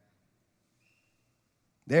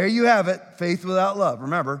 There you have it, faith without love.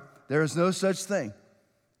 Remember, there is no such thing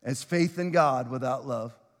as faith in God without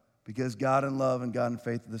love, because God and love and God and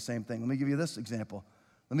faith are the same thing. Let me give you this example.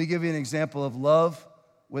 Let me give you an example of love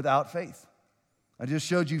without faith. I just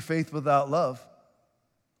showed you faith without love.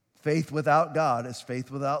 Faith without God is faith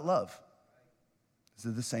without love.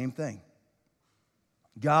 They're the same thing.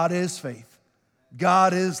 God is faith.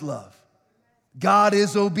 God is love. God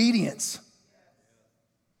is obedience.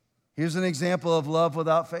 Here's an example of love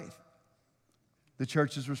without faith. The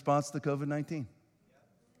church's response to COVID-19.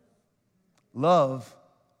 Love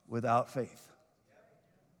without faith.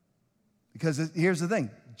 Because here's the thing.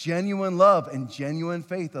 Genuine love and genuine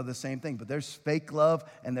faith are the same thing, but there's fake love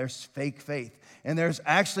and there's fake faith. And there's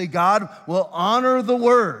actually, God will honor the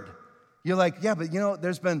word. You're like, yeah, but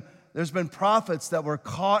there's been prophets that were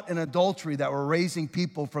caught in adultery that were raising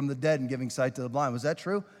people from the dead and giving sight to the blind. Was that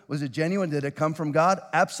true? Was it genuine? Did it come from God?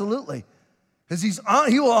 Absolutely. Because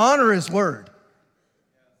he will honor his word.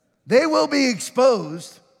 They will be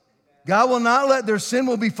exposed. God will not let their sin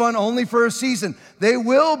will be fun only for a season. They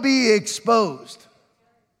will be exposed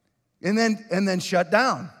and then shut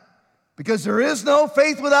down. Because there is no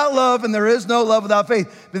faith without love, and there is no love without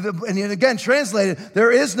faith. And again, translated,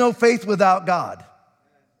 there is no faith without God.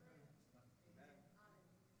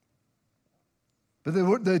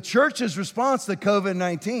 But the church's response to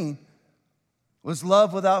COVID-19 was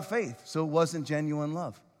love without faith. So it wasn't genuine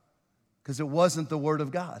love, because it wasn't the word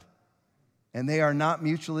of God. And they are not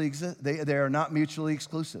mutually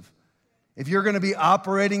exclusive. If you're going to be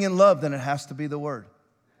operating in love, then it has to be the word.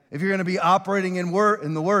 If you're going to be operating in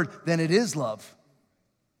the word, then it is love.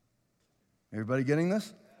 Everybody getting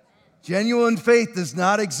this? Genuine faith does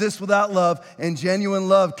not exist without love, and genuine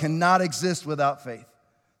love cannot exist without faith.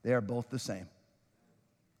 They are both the same.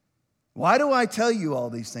 Why do I tell you all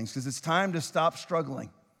these things? Because it's time to stop struggling.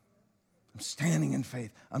 I'm standing in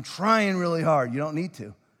faith. I'm trying really hard. You don't need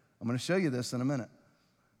to. I'm going to show you this in a minute.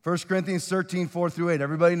 1 Corinthians 13, 4-8.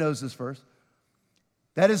 Everybody knows this verse.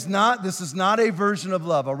 This is not a version of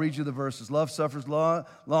love. I'll read you the verses. Love suffers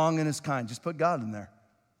long and is kind. Just put God in there.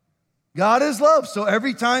 God is love. So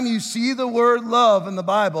every time you see the word love in the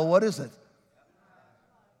Bible, what is it?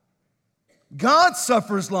 God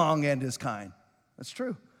suffers long and is kind. That's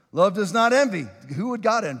true. Love does not envy. Who would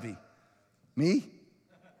God envy? Me?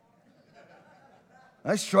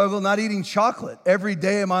 I struggle not eating chocolate every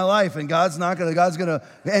day of my life, and God's gonna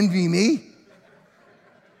envy me.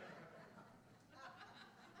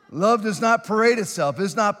 Love does not parade itself,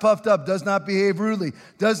 is not puffed up, does not behave rudely,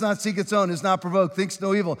 does not seek its own, is not provoked, thinks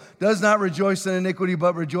no evil, does not rejoice in iniquity,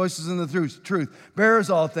 but rejoices in the truth, bears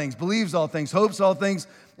all things, believes all things, hopes all things,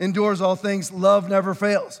 endures all things. Love never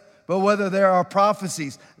fails. But whether there are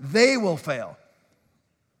prophecies, they will fail.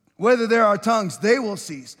 Whether there are tongues, they will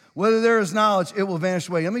cease. Whether there is knowledge, it will vanish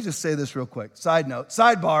away. Let me just say this real quick. Side note,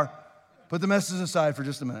 sidebar. Put the message aside for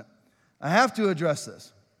just a minute. I have to address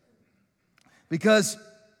this. Because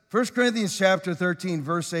 1 Corinthians chapter 13,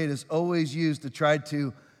 verse 8 is always used to try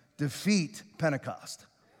to defeat Pentecost.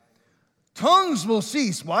 Tongues will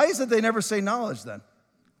cease. Why is it they never say knowledge then?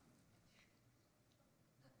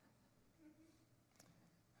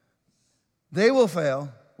 They will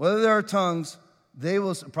fail. Whether there are tongues,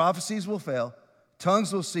 prophecies will fail,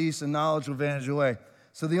 tongues will cease, and knowledge will vanish away.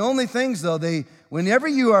 So the only things, though, whenever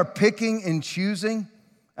you are picking and choosing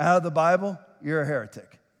out of the Bible, you're a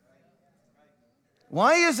heretic.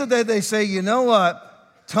 Why is it that they say, you know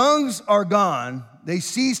what, tongues are gone, they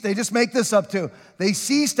ceased, they just make this up too. They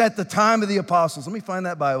ceased at the time of the apostles. Let me find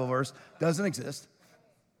that Bible verse. Doesn't exist.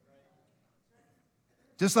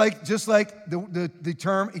 Just like the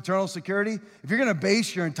term eternal security, if you're going to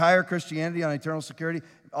base your entire Christianity on eternal security,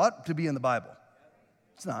 it ought to be in the Bible.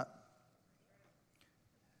 It's not.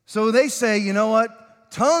 So they say, you know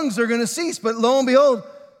what? Tongues are going to cease. But lo and behold,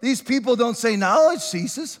 these people don't say knowledge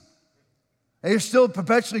ceases. They're still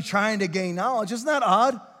perpetually trying to gain knowledge. Isn't that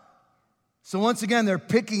odd? So once again, they're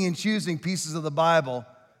picking and choosing pieces of the Bible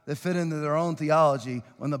that fit into their own theology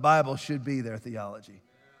when the Bible should be their theology.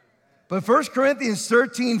 But 1 Corinthians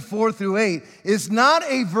 13, 4-8 is not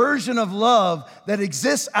a version of love that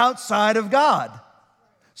exists outside of God.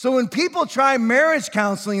 So when people try marriage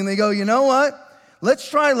counseling and they go, you know what? Let's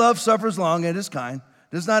try love suffers long and is kind,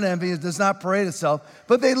 does not envy, does not parade itself,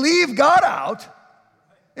 but they leave God out.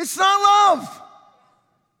 It's not love.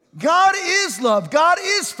 God is love. God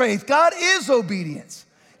is faith. God is obedience.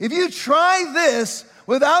 If you try this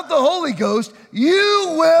without the Holy Ghost,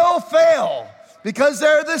 you will fail. Because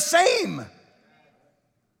they're the same.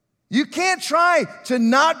 You can't try to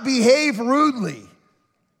not behave rudely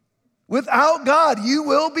Without God, you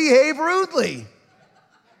will behave rudely.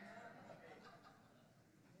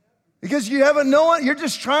 Because you haven't known, you're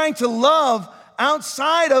just trying to love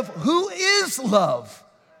outside of who is love.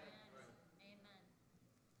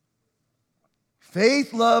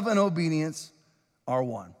 Faith, love, and obedience are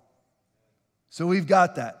one. So we've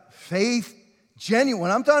got that. Faith, genuine.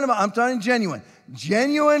 When I'm talking genuine.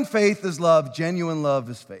 Genuine faith is love. Genuine love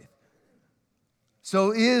is faith.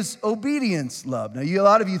 So is obedience love? Now, a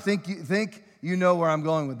lot of you think you know where I'm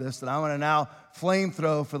going with this, and I'm going to now flame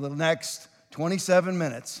throw for the next 27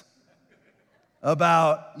 minutes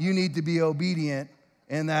about you need to be obedient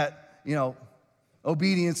and that,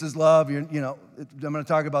 obedience is love. I'm going to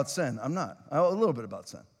talk about sin. I'm not. A little bit about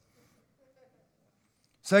sin.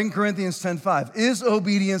 2 Corinthians 10:5. Is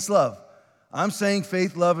obedience love? I'm saying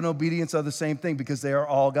faith, love, and obedience are the same thing because they are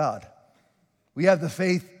all God. We have the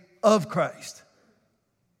faith of Christ.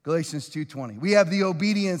 Galatians 2:20. We have the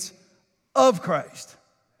obedience of Christ.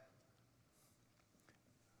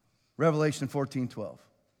 Revelation 14:12.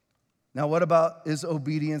 Now, what about is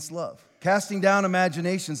obedience love? Casting down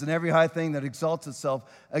imaginations and every high thing that exalts itself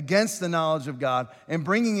against the knowledge of God and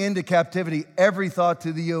bringing into captivity every thought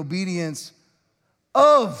to the obedience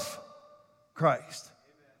of Christ.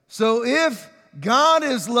 So if God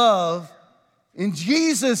is love and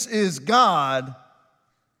Jesus is God,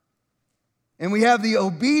 and we have the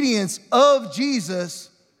obedience of Jesus,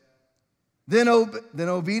 then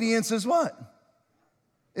obedience is what?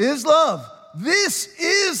 Is love. This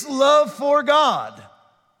is love for God,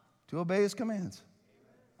 to obey his commands.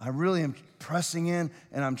 I really am pressing in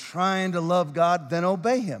and I'm trying to love God, then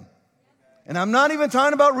obey him. And I'm not even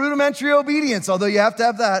talking about rudimentary obedience, although you have to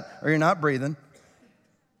have that or you're not breathing.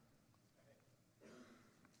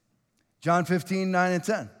 John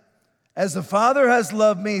 15:9-10. As the Father has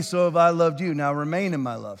loved me, so have I loved you. Now remain in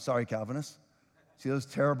my love. Sorry, Calvinists. See those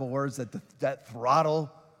terrible words that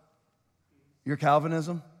throttle your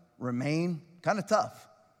Calvinism? Remain. Kind of tough.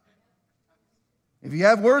 If you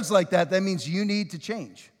have words like that, that means you need to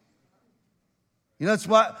change. That's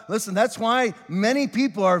why many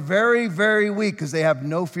people are very, very weak, because they have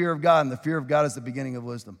no fear of God, and the fear of God is the beginning of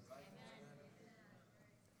wisdom.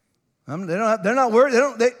 They're not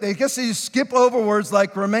worried. They guess they just skip over words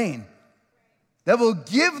like remain. That will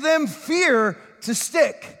give them fear to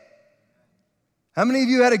stick. How many of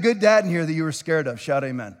you had a good dad in here that you were scared of? Shout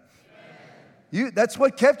amen. That's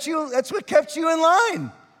what kept you in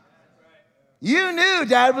line. You knew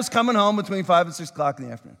dad was coming home between 5 and 6 o'clock in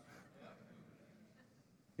the afternoon.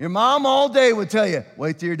 Your mom all day would tell you,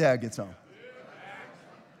 wait till your dad gets home.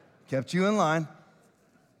 Kept you in line.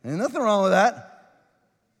 Ain't nothing wrong with that.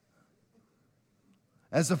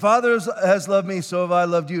 As the Father has loved me, so have I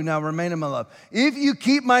loved you. Now remain in my love. If you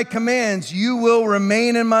keep my commands, you will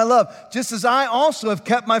remain in my love, just as I also have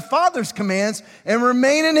kept my Father's commands and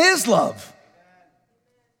remain in his love.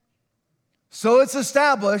 So it's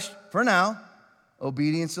established, for now,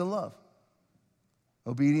 obedience and love.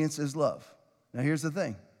 Obedience is love. Now here's the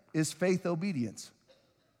thing. Is faith obedience?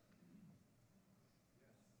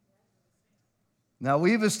 Now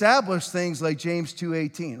we've established things like James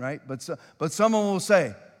 2:18, right? But someone will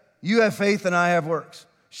say, you have faith and I have works.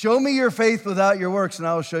 Show me your faith without your works and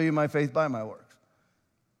I will show you my faith by my works.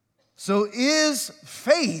 So is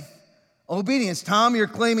faith obedience? Tom, you're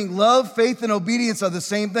claiming love, faith, and obedience are the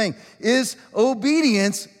same thing. Is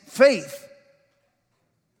obedience faith?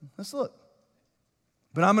 Let's look.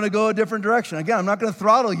 But I'm going to go a different direction. Again, I'm not going to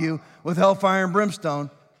throttle you with hellfire and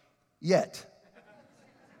brimstone yet.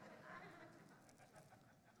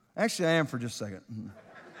 Actually, I am for just a second.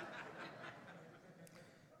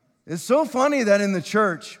 It's so funny that in the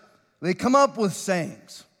church, they come up with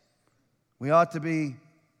sayings. We ought to be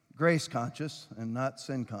grace conscious and not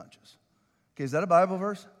sin conscious. Okay, is that a Bible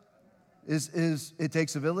verse? Is it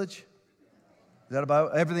takes a village? Is that a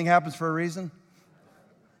Bible? Everything happens for a reason?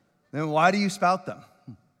 Then why do you spout them?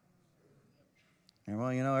 And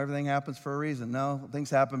well, everything happens for a reason. No, things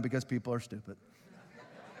happen because people are stupid.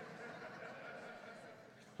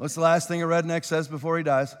 What's the last thing a redneck says before he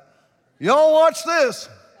dies? Y'all watch this.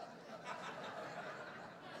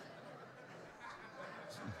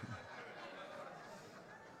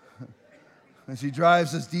 As he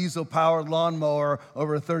drives his diesel-powered lawnmower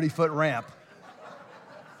over a 30-foot ramp.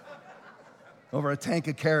 Over a tank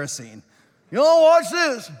of kerosene. Y'all watch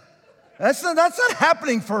this. That's not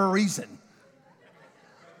happening for a reason.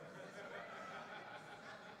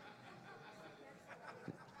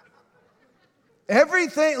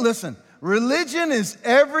 Everything, listen, religion is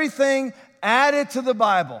everything added to the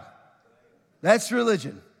Bible. That's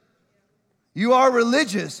religion. You are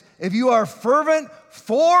religious if you are fervent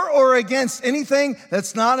for or against anything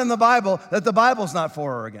that's not in the Bible, that the Bible's not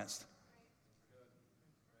for or against.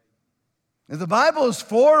 If the Bible is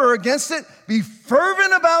for or against it, be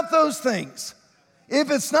fervent about those things.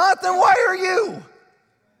 If it's not, then why are you?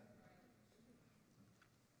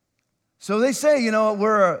 So they say,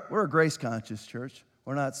 we're a grace-conscious church.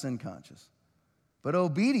 We're not sin-conscious. But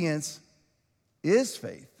obedience is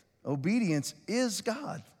faith. Obedience is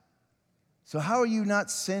God. So how are you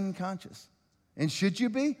not sin-conscious? And should you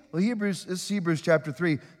be? Well, this is Hebrews chapter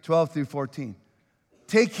 3, 12 through 14.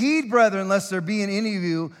 Take heed, brethren, lest there be in any of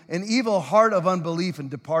you an evil heart of unbelief and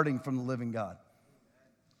departing from the living God.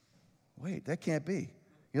 Wait, that can't be.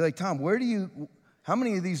 You're like, Tom, how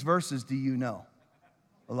many of these verses do you know?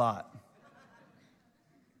 A lot.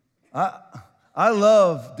 I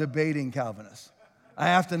love debating Calvinists. I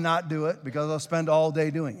have to not do it because I'll spend all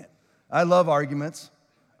day doing it. I love arguments.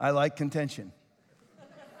 I like contention.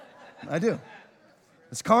 I do.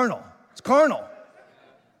 It's carnal. It's carnal.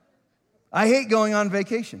 I hate going on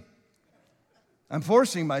vacation. I'm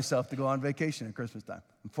forcing myself to go on vacation at Christmas time.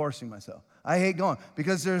 I'm forcing myself. I hate going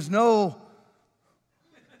because there's no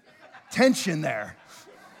tension there.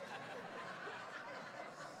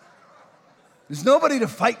 There's nobody to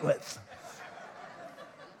fight with.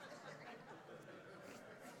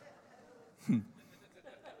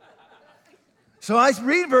 So I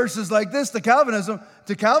read verses like this to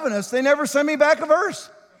Calvinists, they never send me back a verse.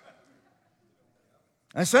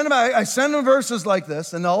 I send them verses like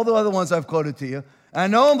this, and all the other ones I've quoted to you. And I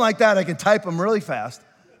know them like that. I can type them really fast.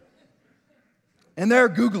 And they're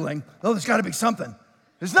Googling, there's got to be something.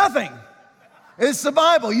 There's nothing. It's the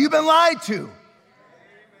Bible. You've been lied to.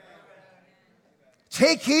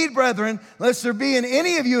 Take heed, brethren, lest there be in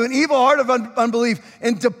any of you an evil heart of unbelief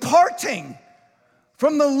in departing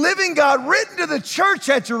from the living God written to the church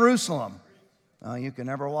at Jerusalem. You can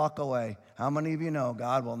never walk away. How many of you know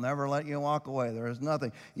God will never let you walk away? There is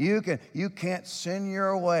nothing. You can't sin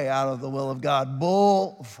your way out of the will of God.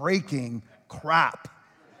 Bull freaking crap.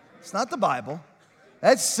 It's not the Bible.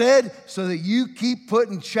 That's said so that you keep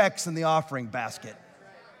putting checks in the offering basket.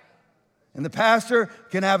 And the pastor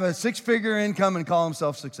can have a 6-figure income and call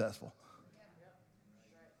himself successful.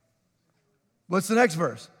 What's the next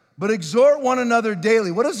verse? But exhort one another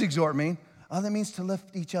daily. What does exhort mean? That means to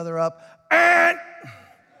lift each other up. And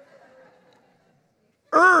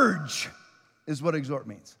urge is what exhort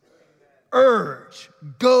means. Urge,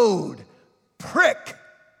 goad, prick.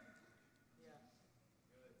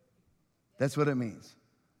 That's what it means.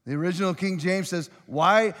 The original King James says,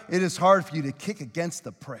 why it is hard for you to kick against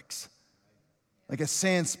the pricks. Like a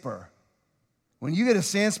sand spur. When you get a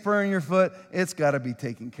sand spur in your foot, it's got to be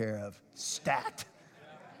taken care of. Stat.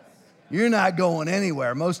 You're not going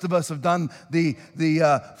anywhere. Most of us have done the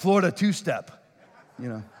Florida two-step.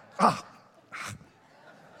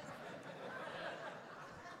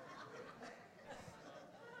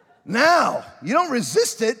 Now, you don't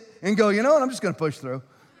resist it and go, you know what, I'm just going to push through.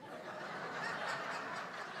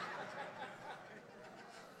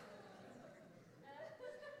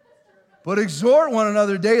 But exhort one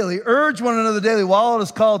another daily, urge one another daily while it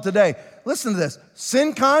is called today. Listen to this.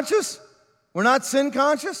 Sin conscious? We're not sin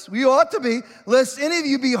conscious? We ought to be, lest any of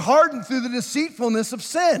you be hardened through the deceitfulness of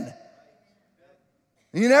sin.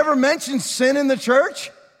 You never mentioned sin in the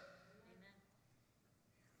church?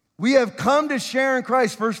 We have come to share in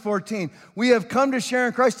Christ, verse 14. We have come to share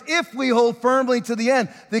in Christ if we hold firmly to the end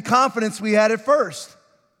the confidence we had at first.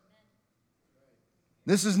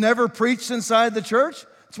 This is never preached inside the church.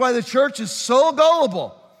 That's why the church is so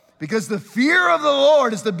gullible, because the fear of the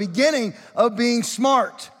Lord is the beginning of being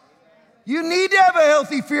smart. You need to have a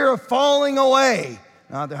healthy fear of falling away.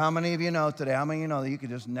 Now, how many of you know today, how many of you know that you can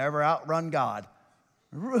just never outrun God?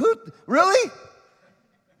 Really?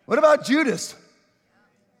 What about Judas?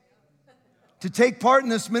 To take part in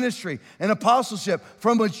this ministry and apostleship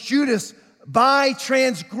from which Judas by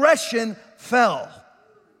transgression fell,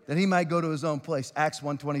 that he might go to his own place. Acts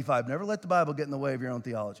 1:25. Never let the Bible get in the way of your own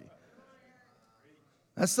theology.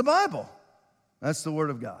 That's the Bible. That's the Word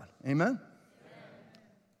of God. Amen?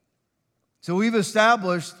 So we've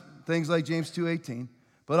established things like James 2:18,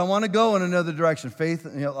 but I want to go in another direction. Faith,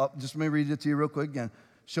 just let me read it to you real quick again.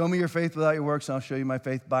 Show me your faith without your works, and I'll show you my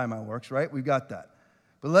faith by my works, right? We've got that.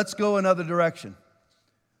 But let's go another direction.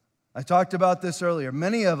 I talked about this earlier.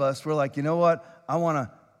 Many of us were like, you know what? I want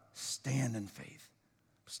to stand in faith.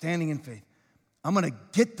 Standing in faith. I'm going to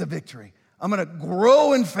get the victory. I'm going to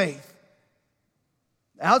grow in faith.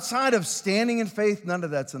 Outside of standing in faith, none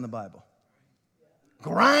of that's in the Bible.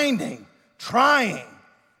 Grinding, trying,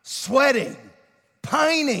 sweating,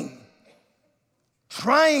 pining,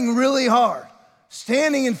 trying really hard,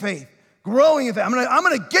 standing in faith, growing in faith. I'm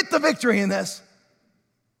gonna get the victory in this.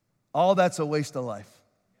 All that's a waste of life.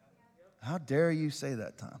 How dare you say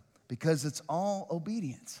that, Tom? Because it's all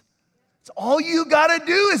obedience. It's all you gotta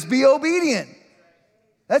do is be obedient.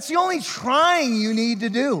 That's the only trying you need to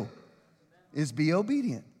do, is be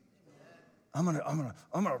obedient. I'm gonna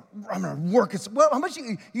work it. Well, how much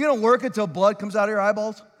you gonna work until blood comes out of your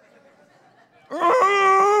eyeballs?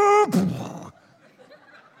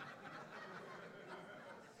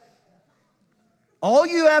 All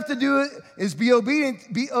you have to do is be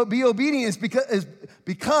obedient. Be obedient is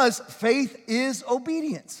because faith is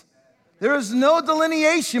obedience. There is no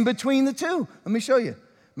delineation between the two. Let me show you.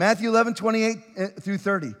 Matthew 11:28 through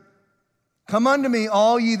 30. Come unto me,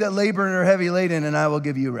 all ye that labor and are heavy laden, and I will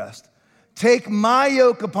give you rest. Take my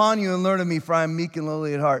yoke upon you and learn of me, for I am meek and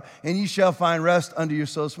lowly at heart, and ye shall find rest unto your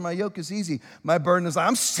souls. For my yoke is easy, my burden is light.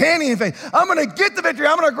 I'm standing in faith. I'm going to get the victory.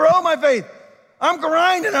 I'm going to grow my faith. I'm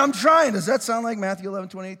grinding. I'm trying. Does that sound like Matthew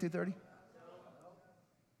 11:28 through 30?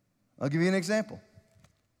 I'll give you an example.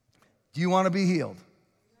 Do you want to be healed?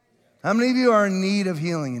 How many of you are in need of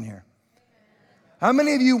healing in here? How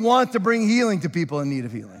many of you want to bring healing to people in need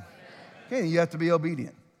of healing? Okay, you have to be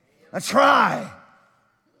obedient. Now try.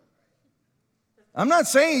 I'm not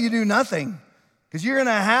saying you do nothing, because you're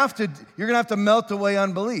gonna have to melt away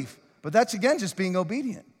unbelief. But that's, again, just being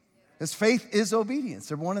obedient. Because faith is obedience.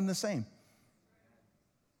 They're one and the same.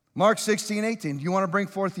 Mark 16:18. Do you want to bring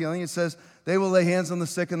forth healing? It says, they will lay hands on the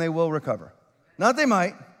sick and they will recover. Not they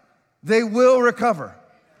might. They will recover.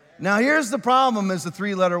 Now here's the problem, is the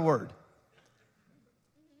three-letter word.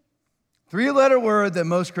 Three-letter word that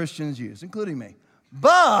most Christians use, including me.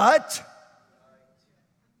 But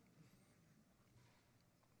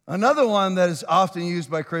another one that is often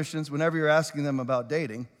used by Christians whenever you're asking them about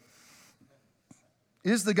dating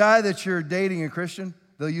is the guy that you're dating a Christian,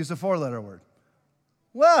 they'll use a four-letter word.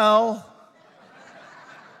 Well,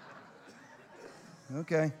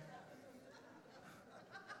 okay.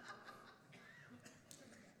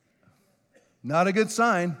 Not a good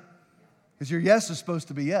sign, because your yes is supposed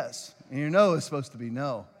to be yes, and your no is supposed to be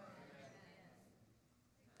no.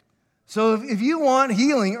 So if you want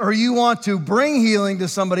healing, or you want to bring healing to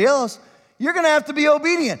somebody else, you're going to have to be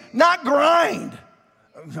obedient, not grind.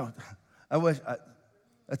 I wish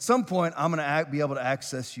at some point I'm going to be able to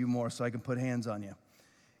access you more so I can put hands on you.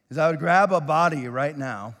 Because I would grab a body right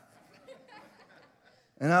now,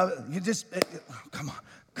 and come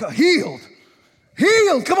on, healed,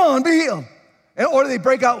 come on, be healed. Or they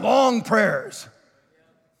break out long prayers.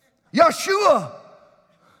 Yeshua,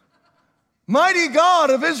 mighty God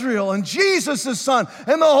of Israel, and Jesus, his Son,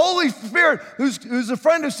 and the Holy Spirit, who's a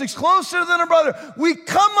friend who sticks closer than a brother, we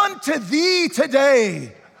come unto thee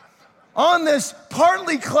today on this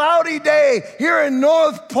partly cloudy day here in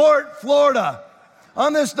Northport, Florida.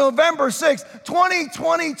 On this November 6th,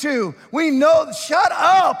 2022, we know, shut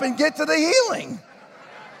up and get to the healing.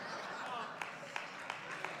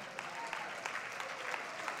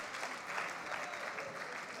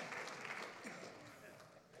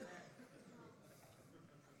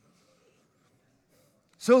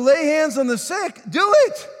 So lay hands on the sick, do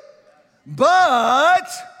it. But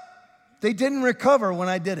they didn't recover when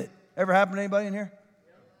I did it. Ever happened to anybody in here?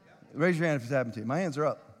 Raise your hand if it's happened to you. My hands are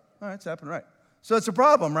up. All right, it's happened, right. So it's a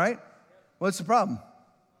problem, right? What's the problem?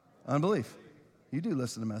 Unbelief. You do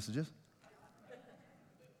listen to messages.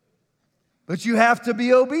 But you have to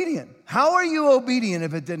be obedient. How are you obedient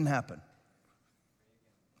if it didn't happen?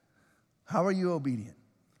 How are you obedient?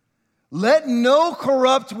 Let no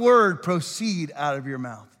corrupt word proceed out of your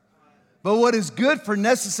mouth, but what is good for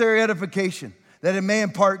necessary edification, that it may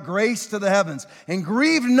impart grace to the heavens. And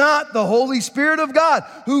grieve not the Holy Spirit of God,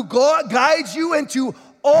 who guides you into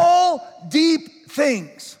all deep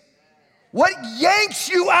things. What yanks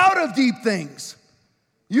you out of deep things?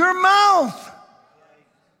 Your mouth.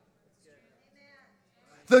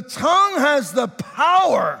 The tongue has the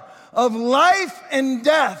power of life and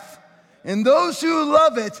death, and those who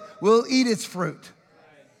love it will eat its fruit.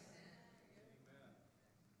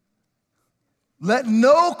 Let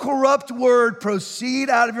no corrupt word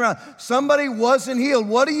proceed out of your mouth. Somebody wasn't healed.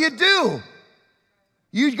 What do?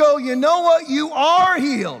 You go, you know what? You are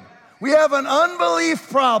healed. We have an unbelief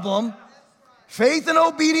problem. Faith and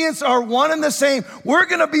obedience are one and the same. We're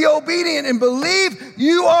going to be obedient and believe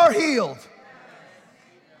you are healed.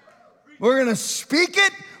 We're going to speak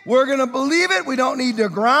it. We're going to believe it. We don't need to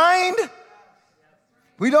grind.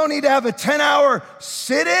 We don't need to have a 10-hour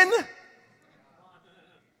sit-in.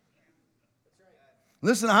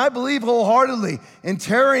 Listen, I believe wholeheartedly in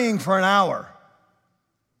tarrying for an hour.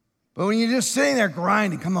 But when you're just sitting there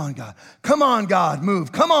grinding, come on, God. Come on, God,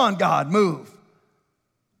 move. Come on, God, move.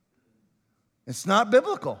 It's not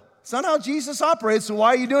biblical. It's not how Jesus operates, so why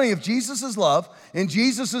are you doing it? If Jesus is love, and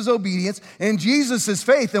Jesus is obedience, and Jesus is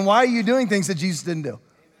faith, then why are you doing things that Jesus didn't do?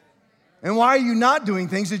 And why are you not doing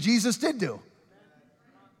things that Jesus did do?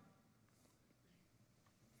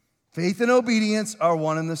 Faith and obedience are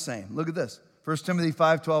one and the same. Look at this. 1 Timothy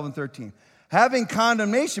 5:12 and 13. Having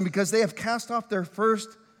condemnation because they have cast off their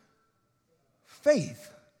first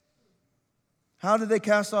faith. How did they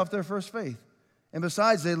cast off their first faith? And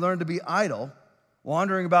besides, they learned to be idle,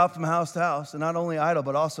 wandering about from house to house, and not only idle,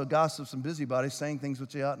 but also gossips and busybodies, saying things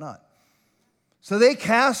which they ought not. So they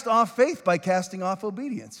cast off faith by casting off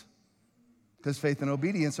obedience. Because faith and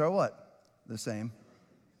obedience are what? The same.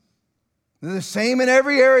 They're the same in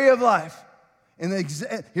every area of life. And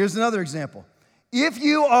here's another example. If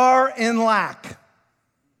you are in lack,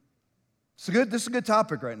 this is a good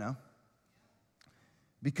topic right now.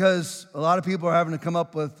 Because a lot of people are having to come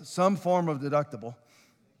up with some form of deductible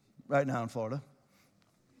right now in Florida.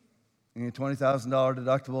 You need a $20,000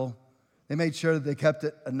 deductible. They made sure that they kept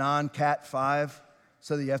it a non-Cat 5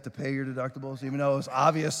 so that you have to pay your deductibles, even though it was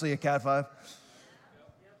obviously a Cat 5.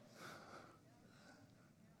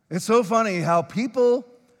 It's so funny how people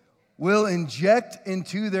will inject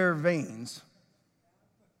into their veins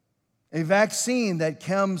a vaccine that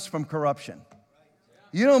comes from corruption.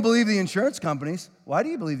 You don't believe the insurance companies. Why do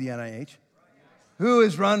you believe the NIH? Who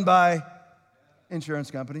is run by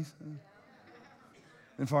insurance companies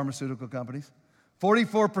and pharmaceutical companies?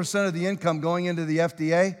 44% of the income going into the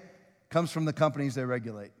FDA comes from the companies they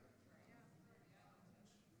regulate.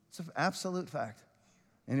 It's an absolute fact.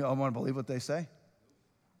 And you all want to believe what they say?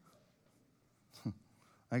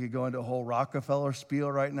 I could go into a whole Rockefeller spiel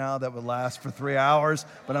right now that would last for 3 hours,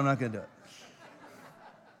 but I'm not going to do it.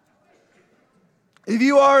 If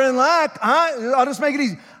you are in lack, I'll just make it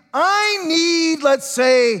easy. I need, let's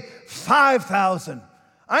say, 5,000.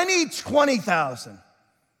 I need 20,000.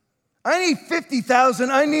 I need 50,000.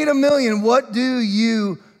 I need 1 million. What do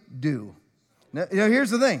you do? Now,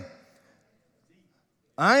 here's the thing.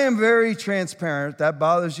 I am very transparent. If that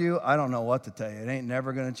bothers you, I don't know what to tell you. It ain't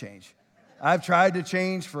never going to change. I've tried to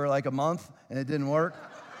change for like a month, and it didn't work.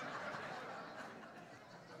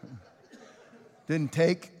 Didn't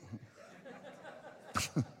take.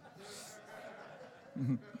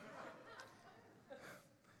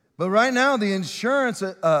 But right now, the insurance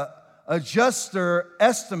adjuster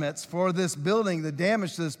estimates for this building, the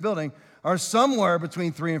damage to this building, are somewhere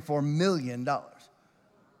between $3 and $4 million. That's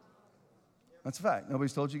a fact.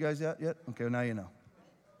 Nobody's told you guys that yet? Okay, well, now you know.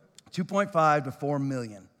 2.5 to 4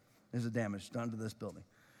 million is the damage done to this building.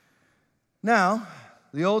 Now,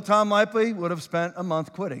 the old Tom Lively would have spent a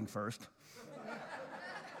month quitting first.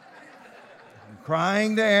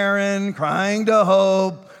 Crying to Aaron, crying to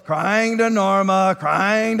Hope, crying to Norma,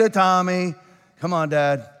 crying to Tommy. Come on,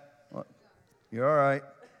 Dad. You're all right.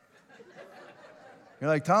 You're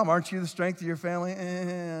like, Tom, aren't you the strength of your family?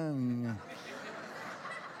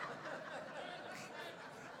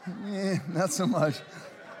 Not so much.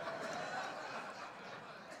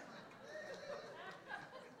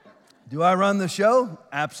 Do I run the show?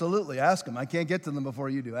 Absolutely. Ask them. I can't get to them before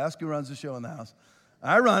you do. Ask who runs the show in the house.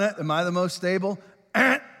 I run it. Am I the most stable?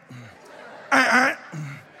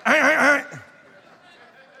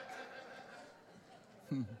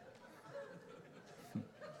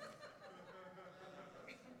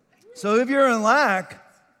 So if you're in lack,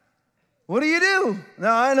 what do you do?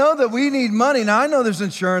 Now, I know that we need money. Now, I know there's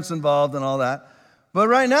insurance involved and all that. But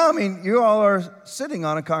right now, I mean, you all are sitting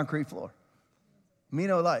on a concrete floor. Me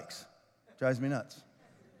no likes. Drives me nuts.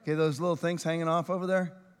 Okay, those little things hanging off over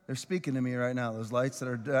there, they're speaking to me right now. Those lights that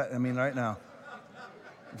are, right now.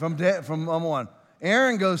 From one.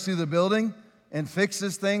 Aaron goes through the building and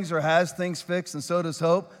fixes things or has things fixed, and so does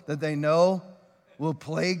Hope, that they know will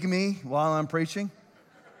plague me while I'm preaching.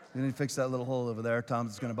 You need to fix that little hole over there.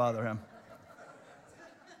 Tom's going to bother him.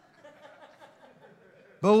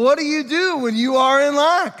 But what do you do when you are in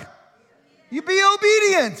lack? You be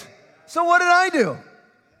obedient. So what did I do?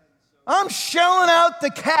 I'm shelling out the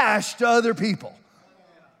cash to other people.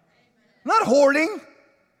 I'm not hoarding.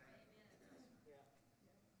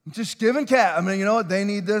 I'm just giving cash. I mean, you know what? They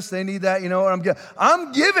need this, they need that. You know what?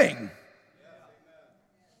 I'm giving.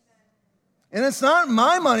 And it's not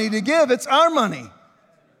my money to give, it's our money.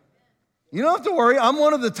 You don't have to worry. I'm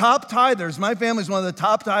one of the top tithers. My family's one of the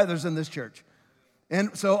top tithers in this church.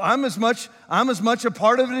 And so I'm as much a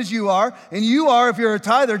part of it as you are, and you are, if you're a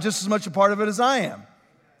tither, just as much a part of it as I am.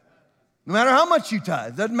 No matter how much you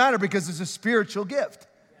tithe, doesn't matter because it's a spiritual gift.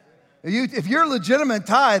 If your legitimate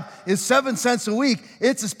tithe is 7 cents a week,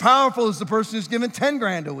 it's as powerful as the person who's given 10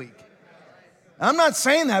 grand a week. I'm not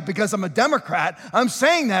saying that because I'm a Democrat. I'm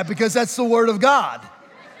saying that because that's the word of God.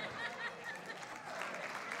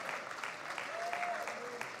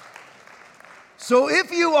 So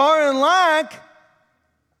if you are in lack,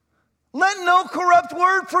 let no corrupt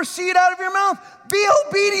word proceed out of your mouth. Be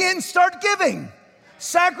obedient and start giving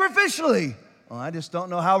sacrificially. Well, I just don't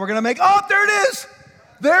know how we're going to make. Oh, there it is.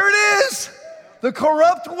 There it is. The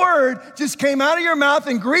corrupt word just came out of your mouth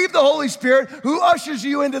and grieved the Holy Spirit who ushers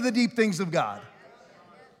you into the deep things of God.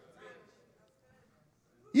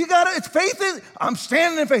 You got to, it's faith. I'm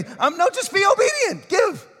standing in faith. No, just be obedient.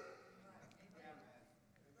 Give.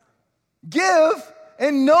 Give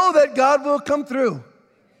and know that God will come through.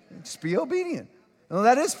 Just be obedient. Well,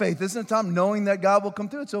 that is faith, isn't it, Tom? Knowing that God will come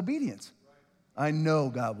through. It's obedience. I know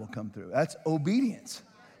God will come through. That's obedience.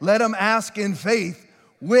 Let him ask in faith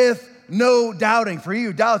with no doubting. For he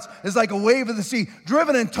who doubts is like a wave of the sea,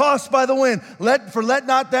 driven and tossed by the wind. Let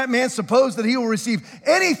not that man suppose that he will receive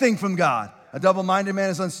anything from God. A double-minded man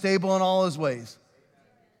is unstable in all his ways.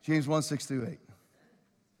 James 1:6-8.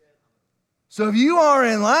 So if you are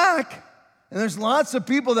in lack, and there's lots of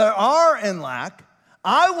people that are in lack,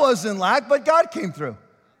 I was in lack, but God came through.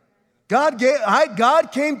 God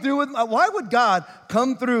came through with, why would God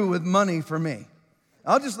come through with money for me?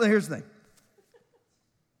 Here's the thing.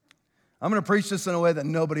 I'm going to preach this in a way that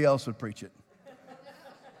nobody else would preach it.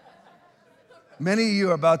 Many of you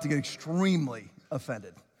are about to get extremely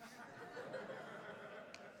offended.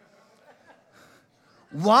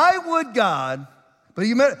 Why would God,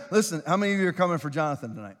 listen, how many of you are coming for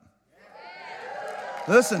Jonathan tonight?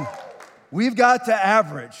 Listen, we've got to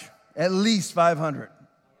average at least 500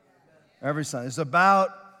 every Sunday. It's about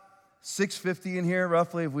 650 in here,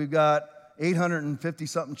 roughly. If we've got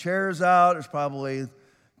 850-something chairs out, there's probably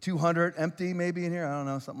 200 empty maybe in here. I don't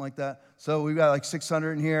know, something like that. So we've got like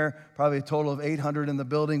 600 in here, probably a total of 800 in the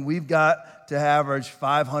building. We've got to average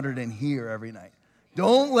 500 in here every night.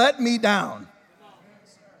 Don't let me down.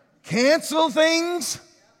 Cancel things.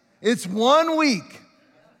 It's 1 week.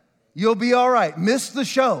 You'll be all right. Miss the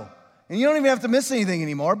show. And you don't even have to miss anything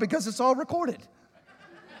anymore because it's all recorded.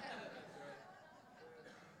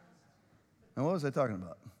 And what was I talking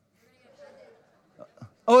about?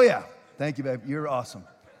 Oh, yeah. Thank you, babe. You're awesome.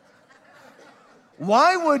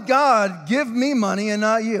 Why would God give me money and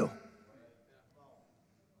not you?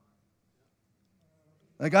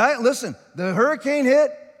 Listen, the hurricane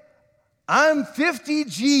hit. I'm 50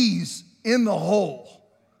 G's in the hole.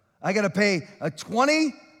 I got to pay a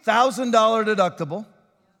 $20,000 deductible.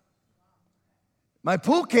 My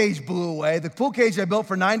pool cage blew away. The pool cage I built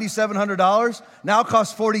for $9,700 now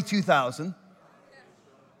costs $42,000.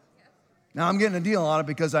 Now I'm getting a deal on it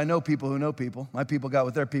because I know people who know people. My people got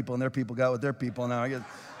with their people, and their people got with their people. Now I get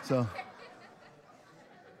so.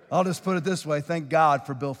 I'll just put it this way: thank God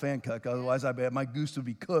for Bill Fancook. Otherwise, my goose would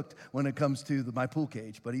be cooked when it comes to my pool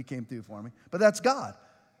cage. But he came through for me. But that's God.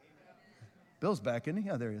 Bill's back, isn't he?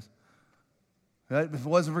 Yeah, there he is. Right? If it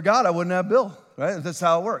wasn't for God, I wouldn't have Bill. Right? That's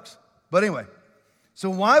how it works. But anyway, so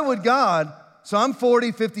why would God? So I'm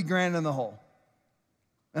 40, 50 grand in the hole,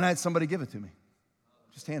 and I had somebody give it to me.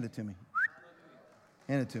 Just hand it to me.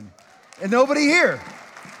 Hand it to me. And nobody here,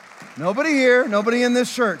 nobody in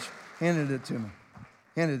this church handed it to me.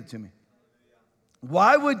 Handed it to me.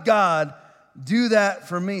 Why would God do that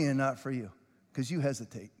for me and not for you? Because you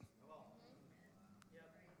hesitate.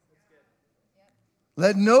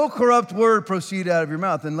 Let no corrupt word proceed out of your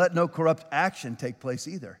mouth, and let no corrupt action take place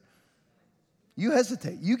either. You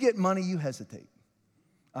hesitate. You get money, you hesitate.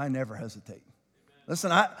 I never hesitate.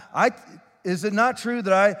 Listen, is it not true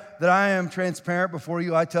that I am transparent before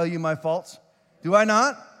you? I tell you my faults. Do I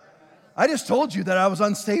not? I just told you that I was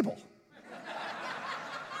unstable.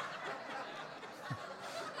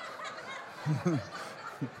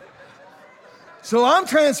 So I'm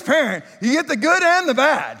transparent. You get the good and the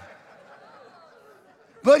bad.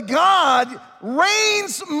 But God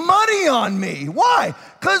rains money on me. Why?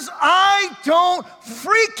 Because I don't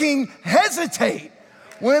freaking hesitate.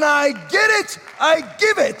 When I get it, I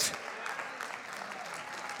give it.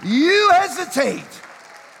 You hesitate.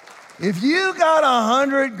 If you got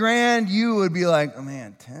 100 grand, you would be like, oh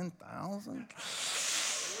man, 10,000?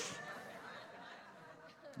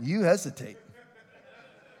 You hesitate.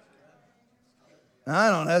 I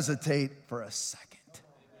don't hesitate for a second.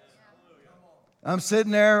 I'm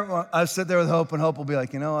sitting there, I sit there with Hope, and Hope will be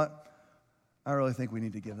like, you know what? I really think we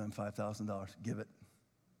need to give them $5,000. Give it.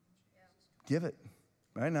 Give it.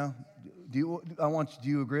 Right now. Do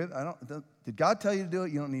you agree? Did God tell you to do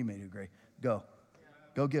it? You don't need me to agree. Go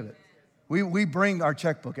give it. We bring our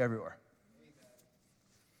checkbook everywhere.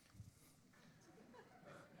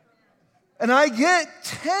 and I get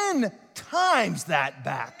 10 times that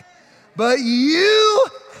back. But you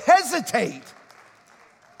hesitate.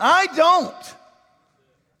 I don't.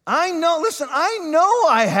 I know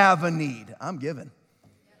I have a need. I'm giving.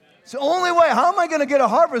 It's the only way. How am I going to get a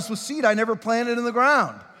harvest with seed I never planted in the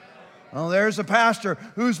ground? Well, there's a pastor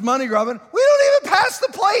who's money grubbing. We don't even pass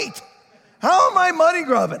the plate. How am I money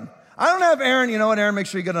grubbing? I don't have Aaron. You know what, Aaron? Make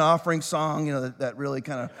sure you get an offering song, that really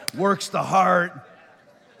kind of works the heart.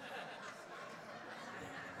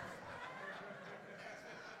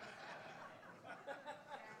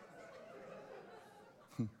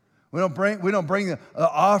 We don't bring the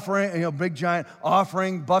offering, big giant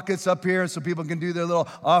offering buckets up here so people can do their little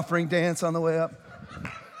offering dance on the way up.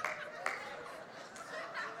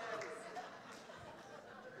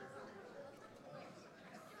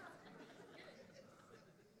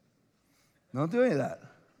 Don't do any of that.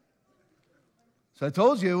 So I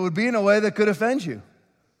told you it would be in a way that could offend you.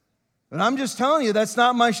 But I'm just telling you that's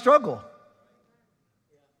not my struggle.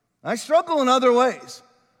 I struggle in other ways.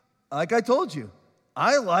 Like I told you.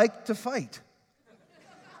 I like to fight.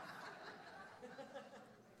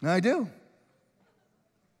 I do.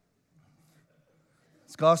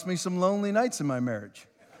 It's cost me some lonely nights in my marriage.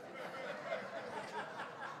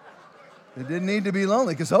 It didn't need to be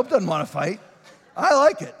lonely because Hope doesn't want to fight. I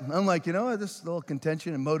like it. I'm like, this little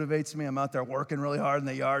contention, it motivates me. I'm out there working really hard in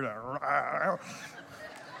the yard.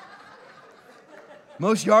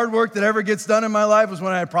 Most yard work that ever gets done in my life was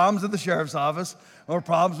when I had problems at the sheriff's office or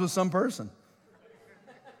problems with some person.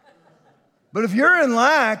 But if you're in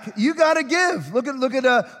lack, you got to give. Look at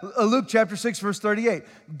Luke chapter 6, verse 38.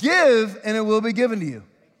 Give, and it will be given to you.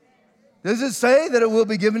 Does it say that it will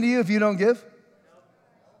be given to you if you don't give?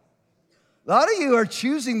 A lot of you are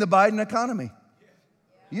choosing the Biden economy.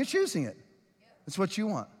 You're choosing it. It's what you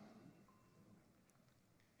want.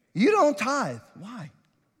 You don't tithe. Why?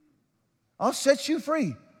 I'll set you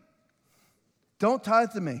free. Don't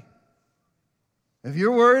tithe to me. If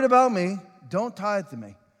you're worried about me, don't tithe to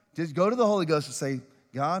me. Just go to the Holy Ghost and say,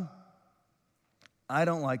 God, I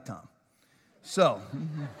don't like Tom. So,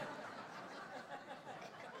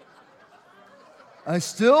 I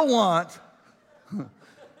still want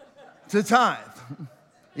to tithe,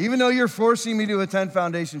 even though you're forcing me to attend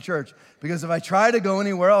Foundation Church, because if I try to go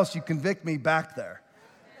anywhere else, you convict me back there.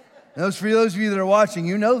 And for those of you that are watching,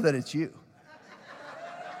 you know that it's you.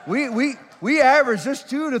 We average just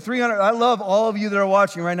 200 to 300. I love all of you that are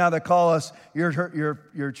watching right now that call us your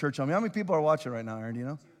church home. How many people are watching right now, Aaron? Do you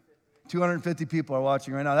know? 250 people are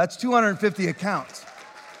watching right now. That's 250 accounts.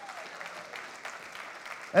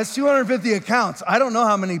 That's 250 accounts. I don't know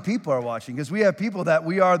how many people are watching because we have people that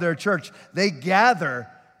we are their church. They gather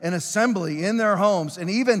an assembly in their homes, and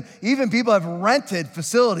even people have rented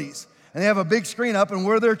facilities, and they have a big screen up, and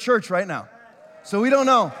we're their church right now. So we don't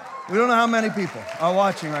know. We don't know how many people are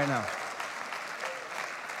watching right now.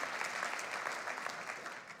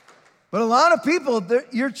 But a lot of people,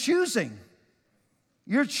 you're choosing.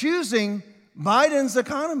 You're choosing Biden's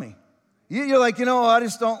economy. You're like, I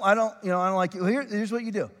don't like you. Here's what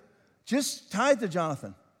you do. Just tithe to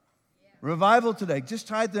Jonathan. Revival today. Just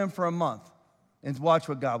tithe to him for a month and watch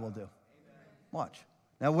what God will do. Watch.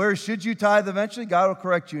 Now, where should you tithe eventually? God will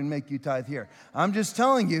correct you and make you tithe here. I'm just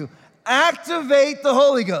telling you, activate the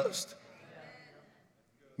Holy Ghost.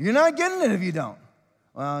 You're not getting it if you don't.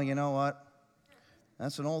 Well, you know what?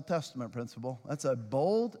 That's an Old Testament principle. That's a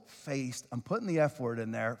bold-faced, I'm putting the F word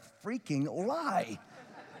in there, freaking lie.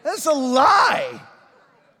 That's a lie.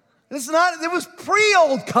 It's not, it was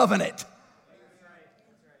pre-Old Covenant.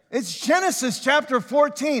 It's Genesis chapter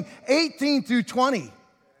 14, 18 through 20.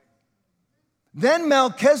 Then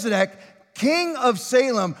Melchizedek, king of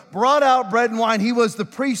Salem, brought out bread and wine. He was the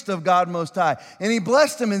priest of God Most High. And he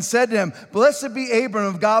blessed him and said to him, "Blessed be Abram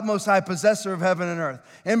of God Most High, possessor of heaven and earth.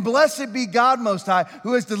 And blessed be God Most High,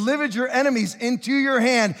 who has delivered your enemies into your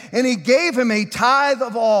hand." And he gave him a tithe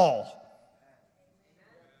of all.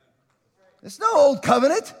 It's no old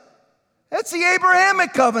covenant. That's the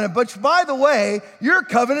Abrahamic covenant. But by the way, your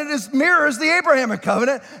covenant mirrors the Abrahamic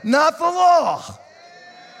covenant, not the law.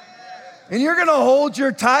 And you're going to hold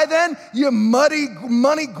your tithe then, you muddy,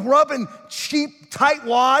 money-grubbing, cheap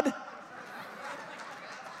tightwad?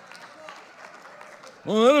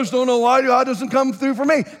 Well, I just don't know why God doesn't come through for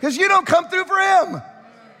me. Because you don't come through for him.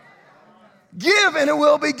 Give, and it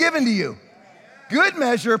will be given to you. Good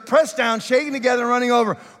measure, pressed down, shaken together, and running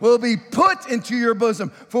over, will be put into your bosom.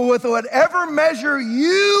 For with whatever measure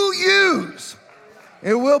you use,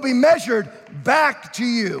 it will be measured back to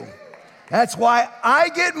you. That's why I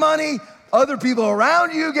get money, other people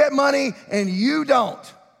around you get money, and you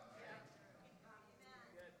don't.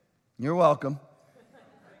 You're welcome.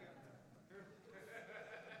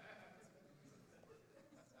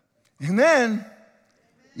 And then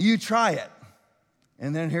you try it.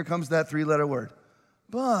 And then here comes that 3-letter word.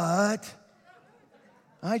 But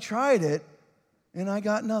I tried it and I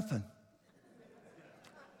got nothing.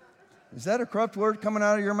 Is that a corrupt word coming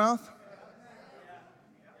out of your mouth?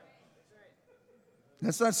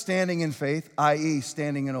 That's not standing in faith, i.e.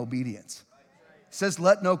 standing in obedience. It says,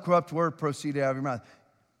 let no corrupt word proceed out of your mouth.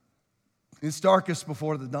 It's darkest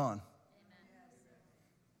before the dawn.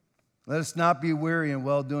 Let us not be weary in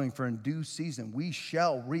well-doing, for in due season we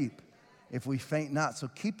shall reap if we faint not. So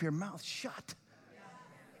keep your mouth shut.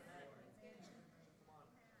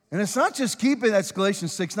 And it's not just keeping, that's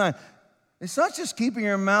Galatians 6:9. It's not just keeping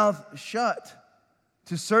your mouth shut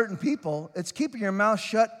to certain people. It's keeping your mouth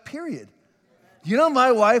shut, period. You know,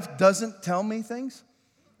 my wife doesn't tell me things.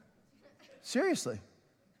 Seriously.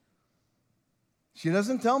 She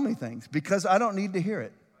doesn't tell me things because I don't need to hear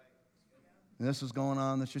it. And this was going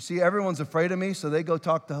on this year. See, everyone's afraid of me, so they go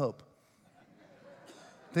talk to Hope.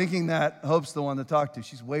 Thinking that Hope's the one to talk to.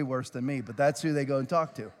 She's way worse than me, but that's who they go and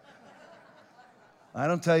talk to. I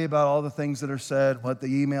don't tell you about all the things that are said, what the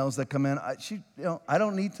emails that come in. I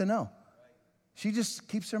don't need to know. She just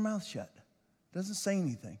keeps her mouth shut. Doesn't say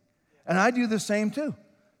anything. And I do the same too.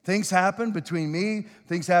 Things happen between me.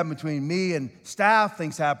 Things happen between me and staff.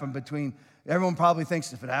 Things happen between, everyone probably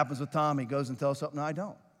thinks if it happens with Tom, he goes and tells something. No, I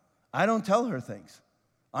don't. I don't tell her things.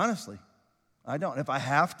 Honestly, I don't. If I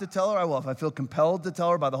have to tell her, I will. If I feel compelled to tell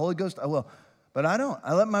her by the Holy Ghost, I will. But I don't.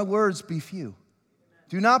 I let my words be few.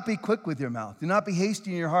 Do not be quick with your mouth. Do not be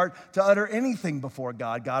hasty in your heart to utter anything before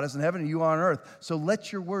God. God is in heaven and you are on earth. So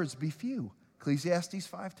let your words be few. Ecclesiastes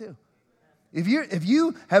 5:2.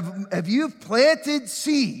 If you've planted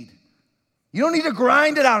seed, you don't need to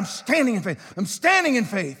grind it out. I'm standing in faith. I'm standing in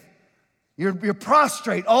faith. You're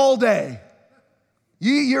prostrate all day.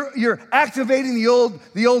 You're activating the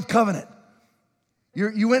old covenant.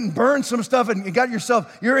 You went and burned some stuff and you got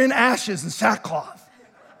yourself, you're in ashes and sackcloth.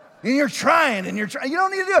 And you're trying. You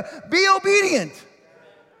don't need to do it. Be obedient.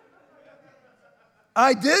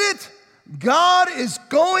 I did it. God is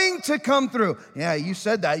going to come through. Yeah, you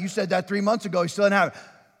said that. You said that 3 months ago. You still didn't have it.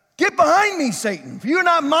 Get behind me, Satan. For you're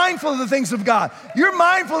not mindful of the things of God. You're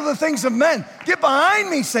mindful of the things of men. Get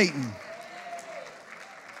behind me, Satan.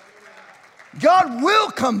 God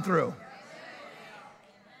will come through.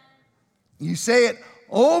 You say it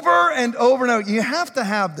over and over and over. You have to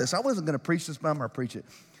have this. I wasn't going to preach this, but I'm going to preach it.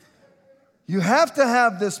 You have to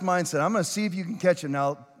have this mindset. I'm going to see if you can catch it.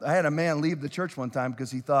 Now, I had a man leave the church one time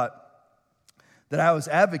because he thought that I was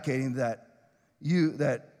advocating that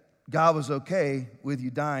God was okay with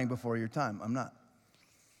you dying before your time. I'm not.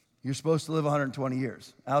 You're supposed to live 120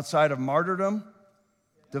 years. Outside of martyrdom,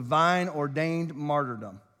 divine ordained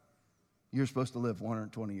martyrdom, you're supposed to live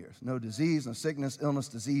 120 years. No disease, no sickness, illness,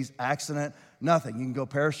 disease, accident, nothing. You can go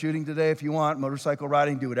parachuting today if you want, motorcycle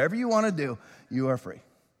riding, do whatever you want to do. You are free.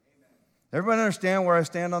 Everybody understand where I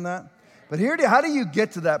stand on that? But how do you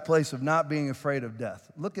get to that place of not being afraid of death?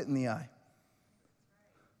 Look it in the eye.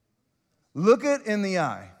 Look it in the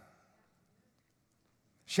eye.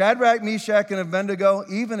 Shadrach, Meshach, and Abednego,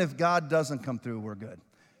 even if God doesn't come through, we're good.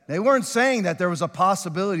 They weren't saying that there was a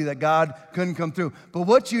possibility that God couldn't come through. But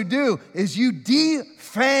what you do is you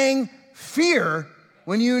defang fear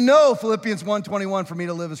when you know Philippians 1:21, for me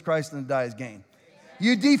to live as Christ and to die as gain.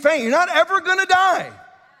 You defang. You're not ever going to die.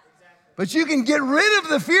 But you can get rid of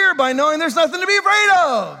the fear by knowing there's nothing to be afraid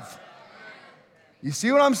of. You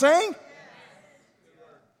see what I'm saying?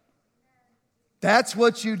 That's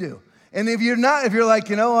what you do. And if you're like,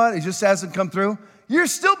 you know what, it just hasn't come through, you'll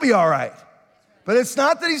still be all right. But it's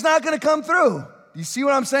not that he's not going to come through. You see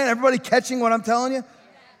what I'm saying? Everybody catching what I'm telling you?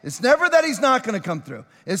 It's never that he's not going to come through.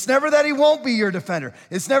 It's never that he won't be your defender.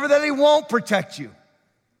 It's never that he won't protect you.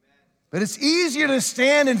 But it's easier to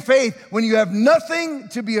stand in faith when you have nothing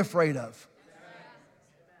to be afraid of.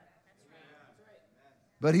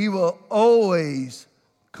 But he will always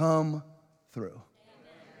come through.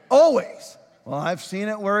 Always. Well, I've seen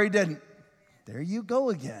it where he didn't. There you go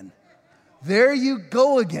again. There you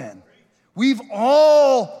go again. We've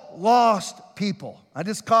all lost people. I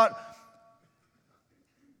just caught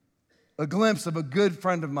a glimpse of a good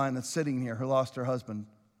friend of mine that's sitting here who lost her husband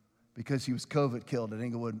because he was COVID killed at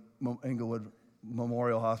Inglewood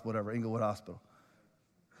Memorial Hospital, Inglewood Hospital.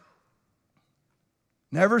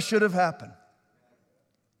 Never should have happened.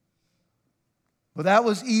 But that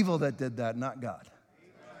was evil that did that, not God.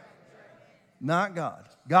 Not God.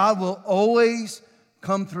 God will always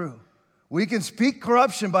come through. We can speak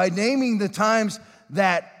corruption by naming the times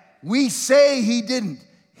that we say he didn't.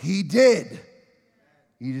 He did.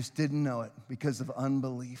 You just didn't know it because of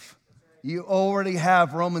unbelief. You already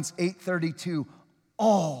have Romans 8:32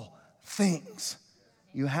 all things.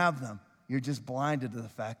 You have them. You're just blinded to the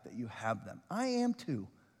fact that you have them. I am too.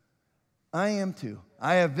 I am too.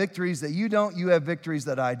 I have victories that you don't. You have victories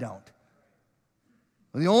that I don't.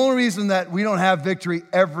 The only reason that we don't have victory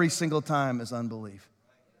every single time is unbelief.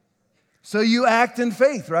 So you act in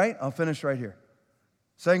faith, right? I'll finish right here.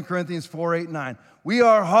 2 Corinthians 4:8-9. We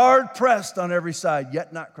are hard pressed on every side,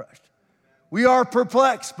 yet not crushed. We are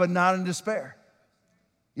perplexed, but not in despair.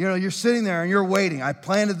 You know, you're sitting there and you're waiting. I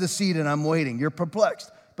planted the seed and I'm waiting. You're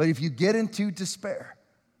perplexed. But if you get into despair,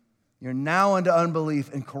 you're now into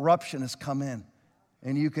unbelief and corruption has come in.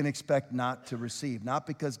 And you can expect not to receive. Not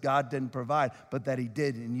because God didn't provide, but that he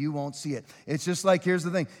did and you won't see it. It's just like, here's the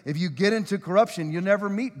thing. If you get into corruption, you'll never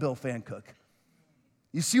meet Bill Fancook.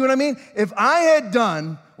 You see what I mean? If I had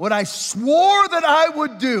done what I swore that I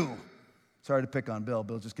would do. Sorry to pick on Bill.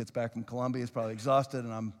 Bill just gets back from Columbia. He's probably exhausted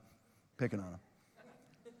and I'm picking on him.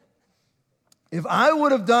 If I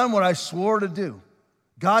would have done what I swore to do,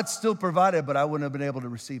 God still provided, but I wouldn't have been able to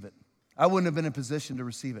receive it. I wouldn't have been in position to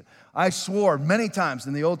receive it. I swore many times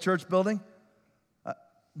in the old church building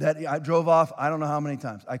that I drove off, I don't know how many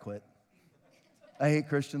times. I quit. I hate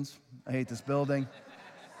Christians. I hate this building.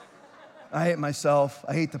 I hate myself.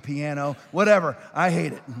 I hate the piano. Whatever. I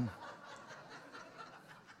hate it.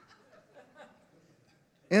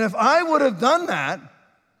 And if I would have done that,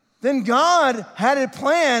 then God had it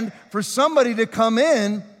planned for somebody to come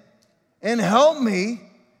in and help me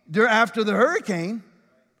after the hurricane,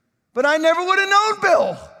 but I never would have known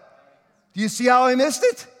Bill. Do you see how I missed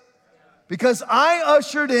it? Because I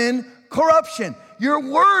ushered in corruption. Your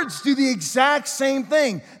words do the exact same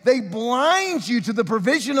thing. They blind you to the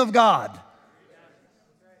provision of God.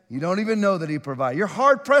 You don't even know that he provides. You're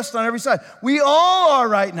hard pressed on every side. We all are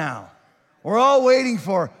right now. We're all waiting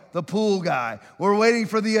for the pool guy. We're waiting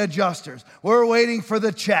for the adjusters. We're waiting for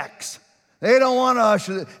the checks. They don't want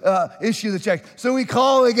to issue the check, so we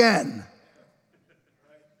call again.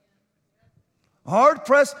 Hard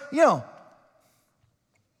pressed,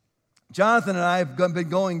 Jonathan and I have been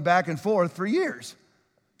going back and forth for years.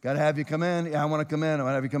 Got to have you come in. Yeah, I want to come in. I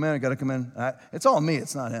want to have you come in. I got to come in. It's all me.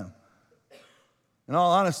 It's not him. In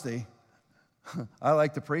all honesty, I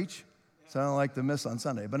like to preach, so I don't like to miss on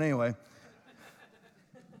Sunday. But anyway.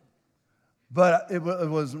 But it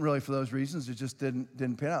wasn't really for those reasons. It just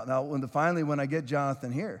didn't pan out. Now, when I get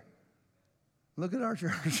Jonathan here, look at our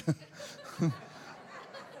church.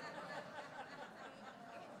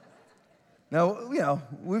 Now,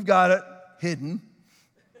 we've got it hidden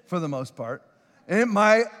for the most part. And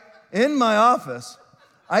in my office,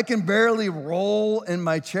 I can barely roll in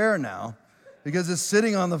my chair now because it's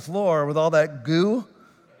sitting on the floor with all that goo.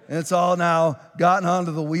 And it's all now gotten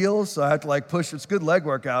onto the wheels, so I have to push. It's good leg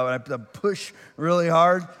workout. I have to push really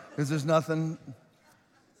hard because there's nothing.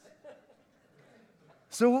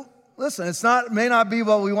 So listen, it may not be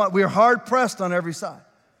what we want. We're hard pressed on every side,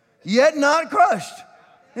 yet not crushed,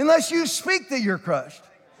 unless you speak that you're crushed.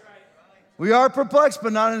 We are perplexed,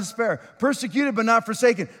 but not in despair. Persecuted, but not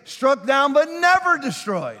forsaken. Struck down, but never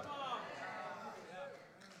destroyed.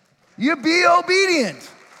 You be obedient.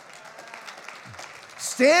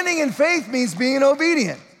 Standing in faith means being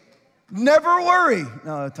obedient. Never worry.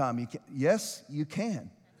 No, Tom, you can't. Yes, you can.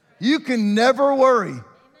 You can never worry.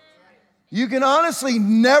 You can honestly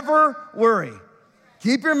never worry.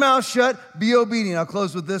 Keep your mouth shut. Be obedient. I'll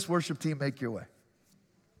close with this. Worship team, make your way.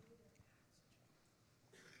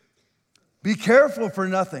 Be careful for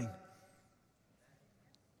nothing.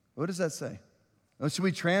 What does that say? Should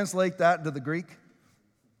we translate that into the Greek?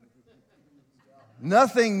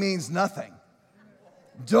 Nothing means nothing.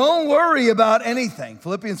 Don't worry about anything.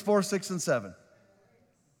 Philippians 4, 6, and 7.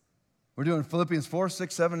 We're doing Philippians 4,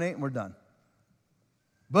 6, 7, 8, and we're done.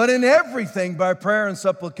 But in everything, by prayer and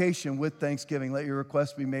supplication with thanksgiving, let your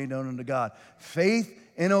requests be made known unto God. Faith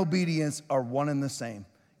and obedience are one and the same.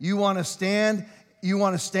 You want to stand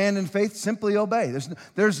in faith, simply obey.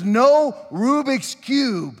 There's no Rubik's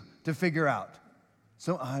Cube to figure out.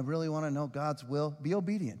 So I really want to know God's will. Be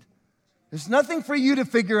obedient. There's nothing for you to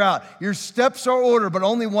figure out. Your steps are ordered, but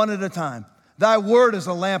only one at a time. Thy word is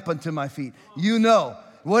a lamp unto my feet. You know,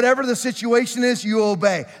 whatever the situation is, you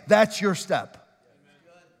obey. That's your step.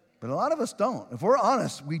 But a lot of us don't. If we're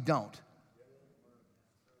honest, we don't.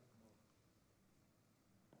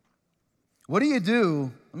 What do you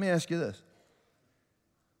do? Let me ask you this.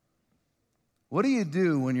 What do you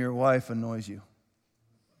do when your wife annoys you?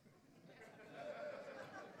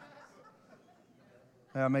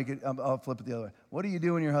 I'll flip it the other way. What do you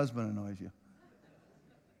do when your husband annoys you?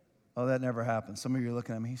 Oh, that never happens. Some of you are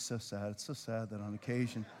looking at me, he's so sad. It's so sad that on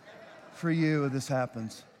occasion for you this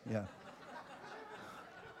happens. Yeah.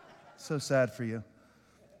 So sad for you.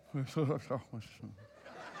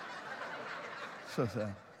 So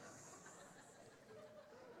sad.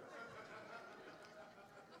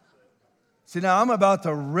 See, now I'm about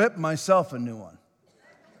to rip myself a new one.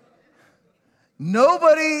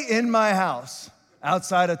 Nobody in my house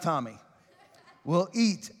outside of Tommy will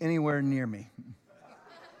eat anywhere near me.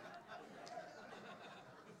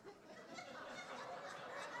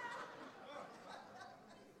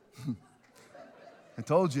 I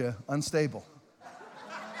told you, unstable.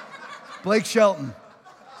 Blake Shelton.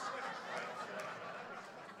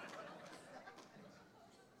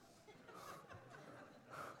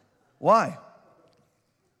 Why?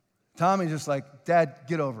 Tommy's just like, Dad,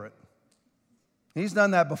 get over it. He's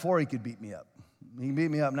done that before he could beat me up. He can beat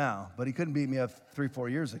me up now, but he couldn't beat me up 3-4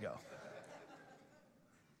 years ago.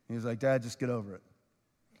 He's like, Dad, just get over it.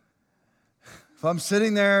 If I'm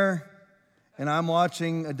sitting there and I'm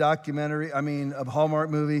watching a Hallmark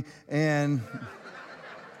movie, and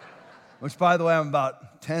which, by the way, I'm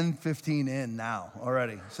about 10, 15 in now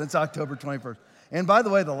already, since October 21st. And by the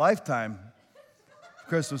way, the Lifetime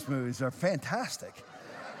Christmas movies are fantastic.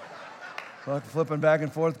 Flipping back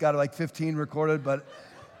and forth, got like 15 recorded, but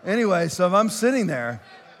anyway, so if I'm sitting there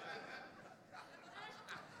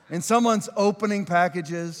and someone's opening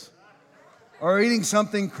packages or eating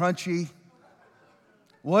something crunchy,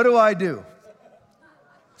 what do?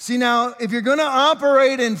 See, now, if you're going to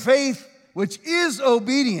operate in faith, which is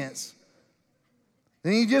obedience,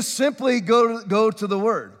 then you just simply go to the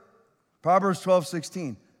Word. Proverbs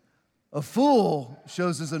 12:16. A fool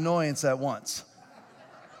shows his annoyance at once,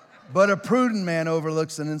 but a prudent man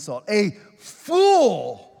overlooks an insult. A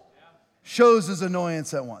fool shows his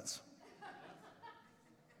annoyance at once.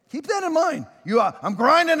 Keep that in mind. I'm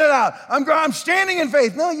grinding it out. I'm standing in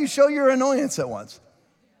faith. No, you show your annoyance at once.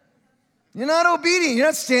 You're not obedient. You're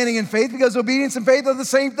not standing in faith, because obedience and faith are the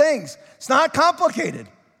same things. It's not complicated.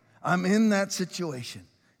 I'm in that situation,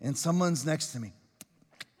 and someone's next to me.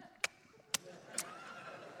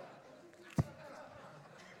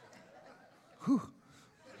 Whew.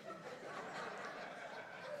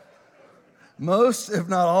 Most, if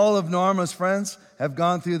not all, of Norma's friends have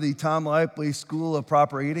gone through the Tom Lively School of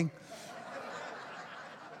Proper Eating.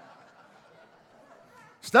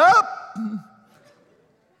 Stop!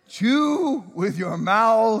 Chew with your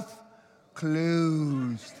mouth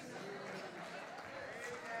closed.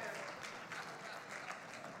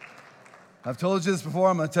 I've told you this before.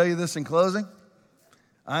 I'm going to tell you this in closing.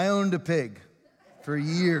 I owned a pig for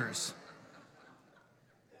years.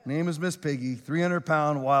 Name is Miss Piggy,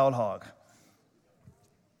 300-pound wild hog.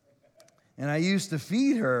 And I used to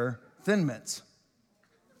feed her Thin Mints.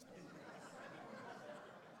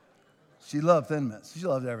 She loved Thin Mints. She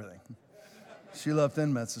loved everything. She loved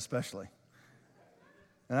Thin Mints especially.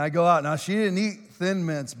 And I go out. Now, she didn't eat Thin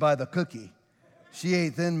Mints by the cookie. She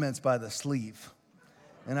ate Thin Mints by the sleeve.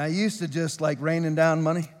 And I used to just like raining down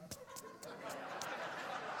money.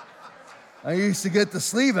 I used to get the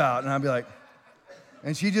sleeve out, and I'd be like,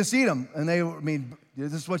 and she'd just eat them. And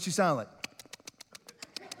this is what she sounded like.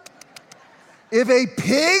 If a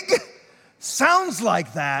pig sounds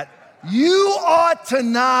like that, you ought to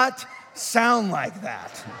not sound like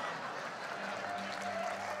that.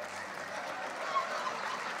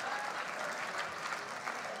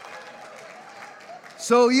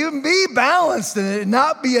 So you can be balanced in it and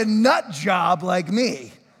not be a nut job like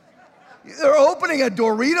me. They're opening a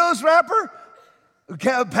Doritos wrapper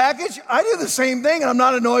package. I do the same thing, and I'm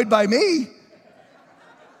not annoyed by me.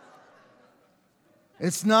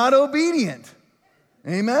 It's not obedient.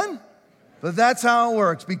 Amen? But that's how it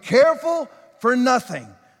works. Be careful for nothing,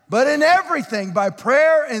 but in everything by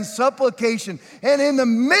prayer and supplication. And in the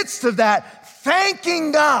midst of that,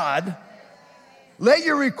 thanking God, let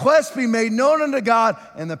your requests be made known unto God,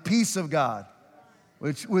 and the peace of God,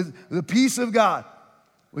 which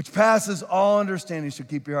passes all understanding, shall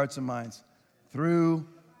keep your hearts and minds through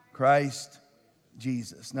Christ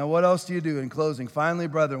Jesus. Now, what else do you do in closing? Finally,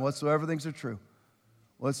 brethren, whatsoever things are true,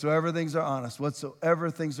 whatsoever things are honest,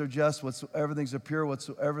 whatsoever things are just, whatsoever things are pure,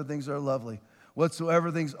 whatsoever things are lovely,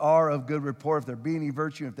 whatsoever things are of good report, if there be any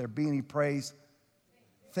virtue, if there be any praise,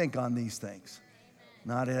 think on these things.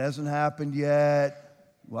 Not, it hasn't happened yet.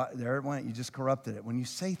 Well, there it went. You just corrupted it. When you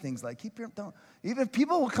say things like, even if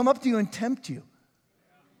people will come up to you and tempt you.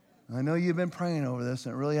 I know you've been praying over this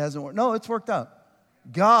and it really hasn't worked. No, it's worked out.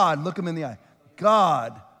 God, look him in the eye.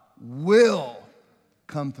 God will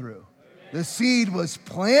come through. The seed was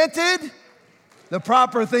planted. The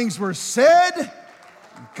proper things were said.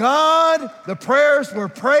 God, the prayers were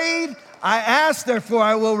prayed. I ask, therefore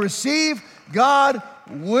I will receive. God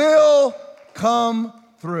will come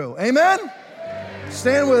through. Amen?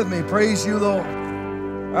 Stand with me. Praise you, Lord.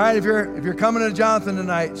 All right, if you're coming to Jonathan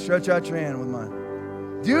tonight, stretch out your hand with mine.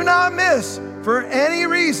 Do not miss for any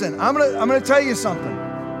reason. I'm gonna tell you something.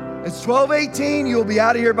 It's 12:18. You'll be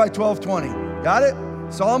out of here by 12:20. Got it?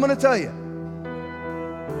 That's all I'm gonna tell you.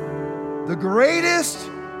 The greatest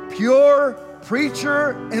pure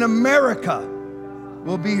preacher in America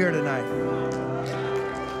will be here tonight.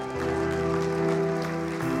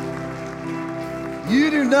 You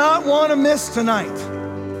do not want to miss tonight.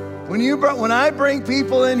 When I bring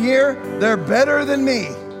people in here, they're better than me.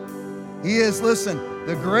 He is, listen,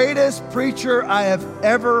 the greatest preacher I have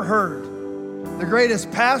ever heard. The greatest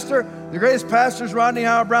pastor is Rodney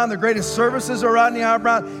Howard-Browne. The greatest services are Rodney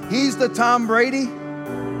Howard-Browne. He's the Tom Brady.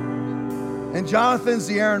 And Jonathan's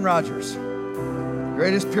the Aaron Rodgers.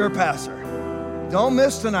 Greatest pure pastor. Don't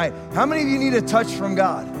miss tonight. How many of you need a touch from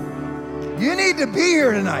God? You need to be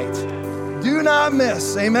here tonight. Do not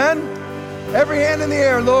miss. Amen? Every hand in the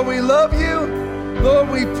air. Lord, we love you. Lord,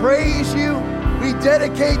 we praise you. We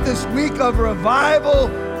dedicate this week of revival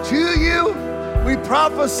to you. We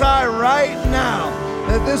prophesy right now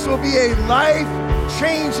that this will be a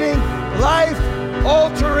life-changing,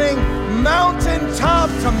 life-altering, mountaintop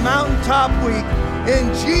to mountaintop week.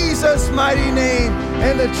 In Jesus' mighty name.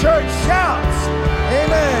 And the church shouts,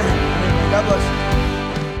 amen. God bless you.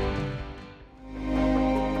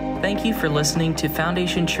 Thank you for listening to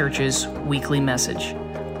Foundation Church's weekly message.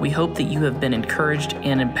 We hope that you have been encouraged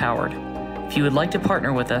and empowered. If you would like to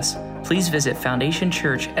partner with us, please visit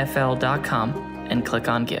foundationchurchfl.com and click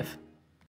on Give.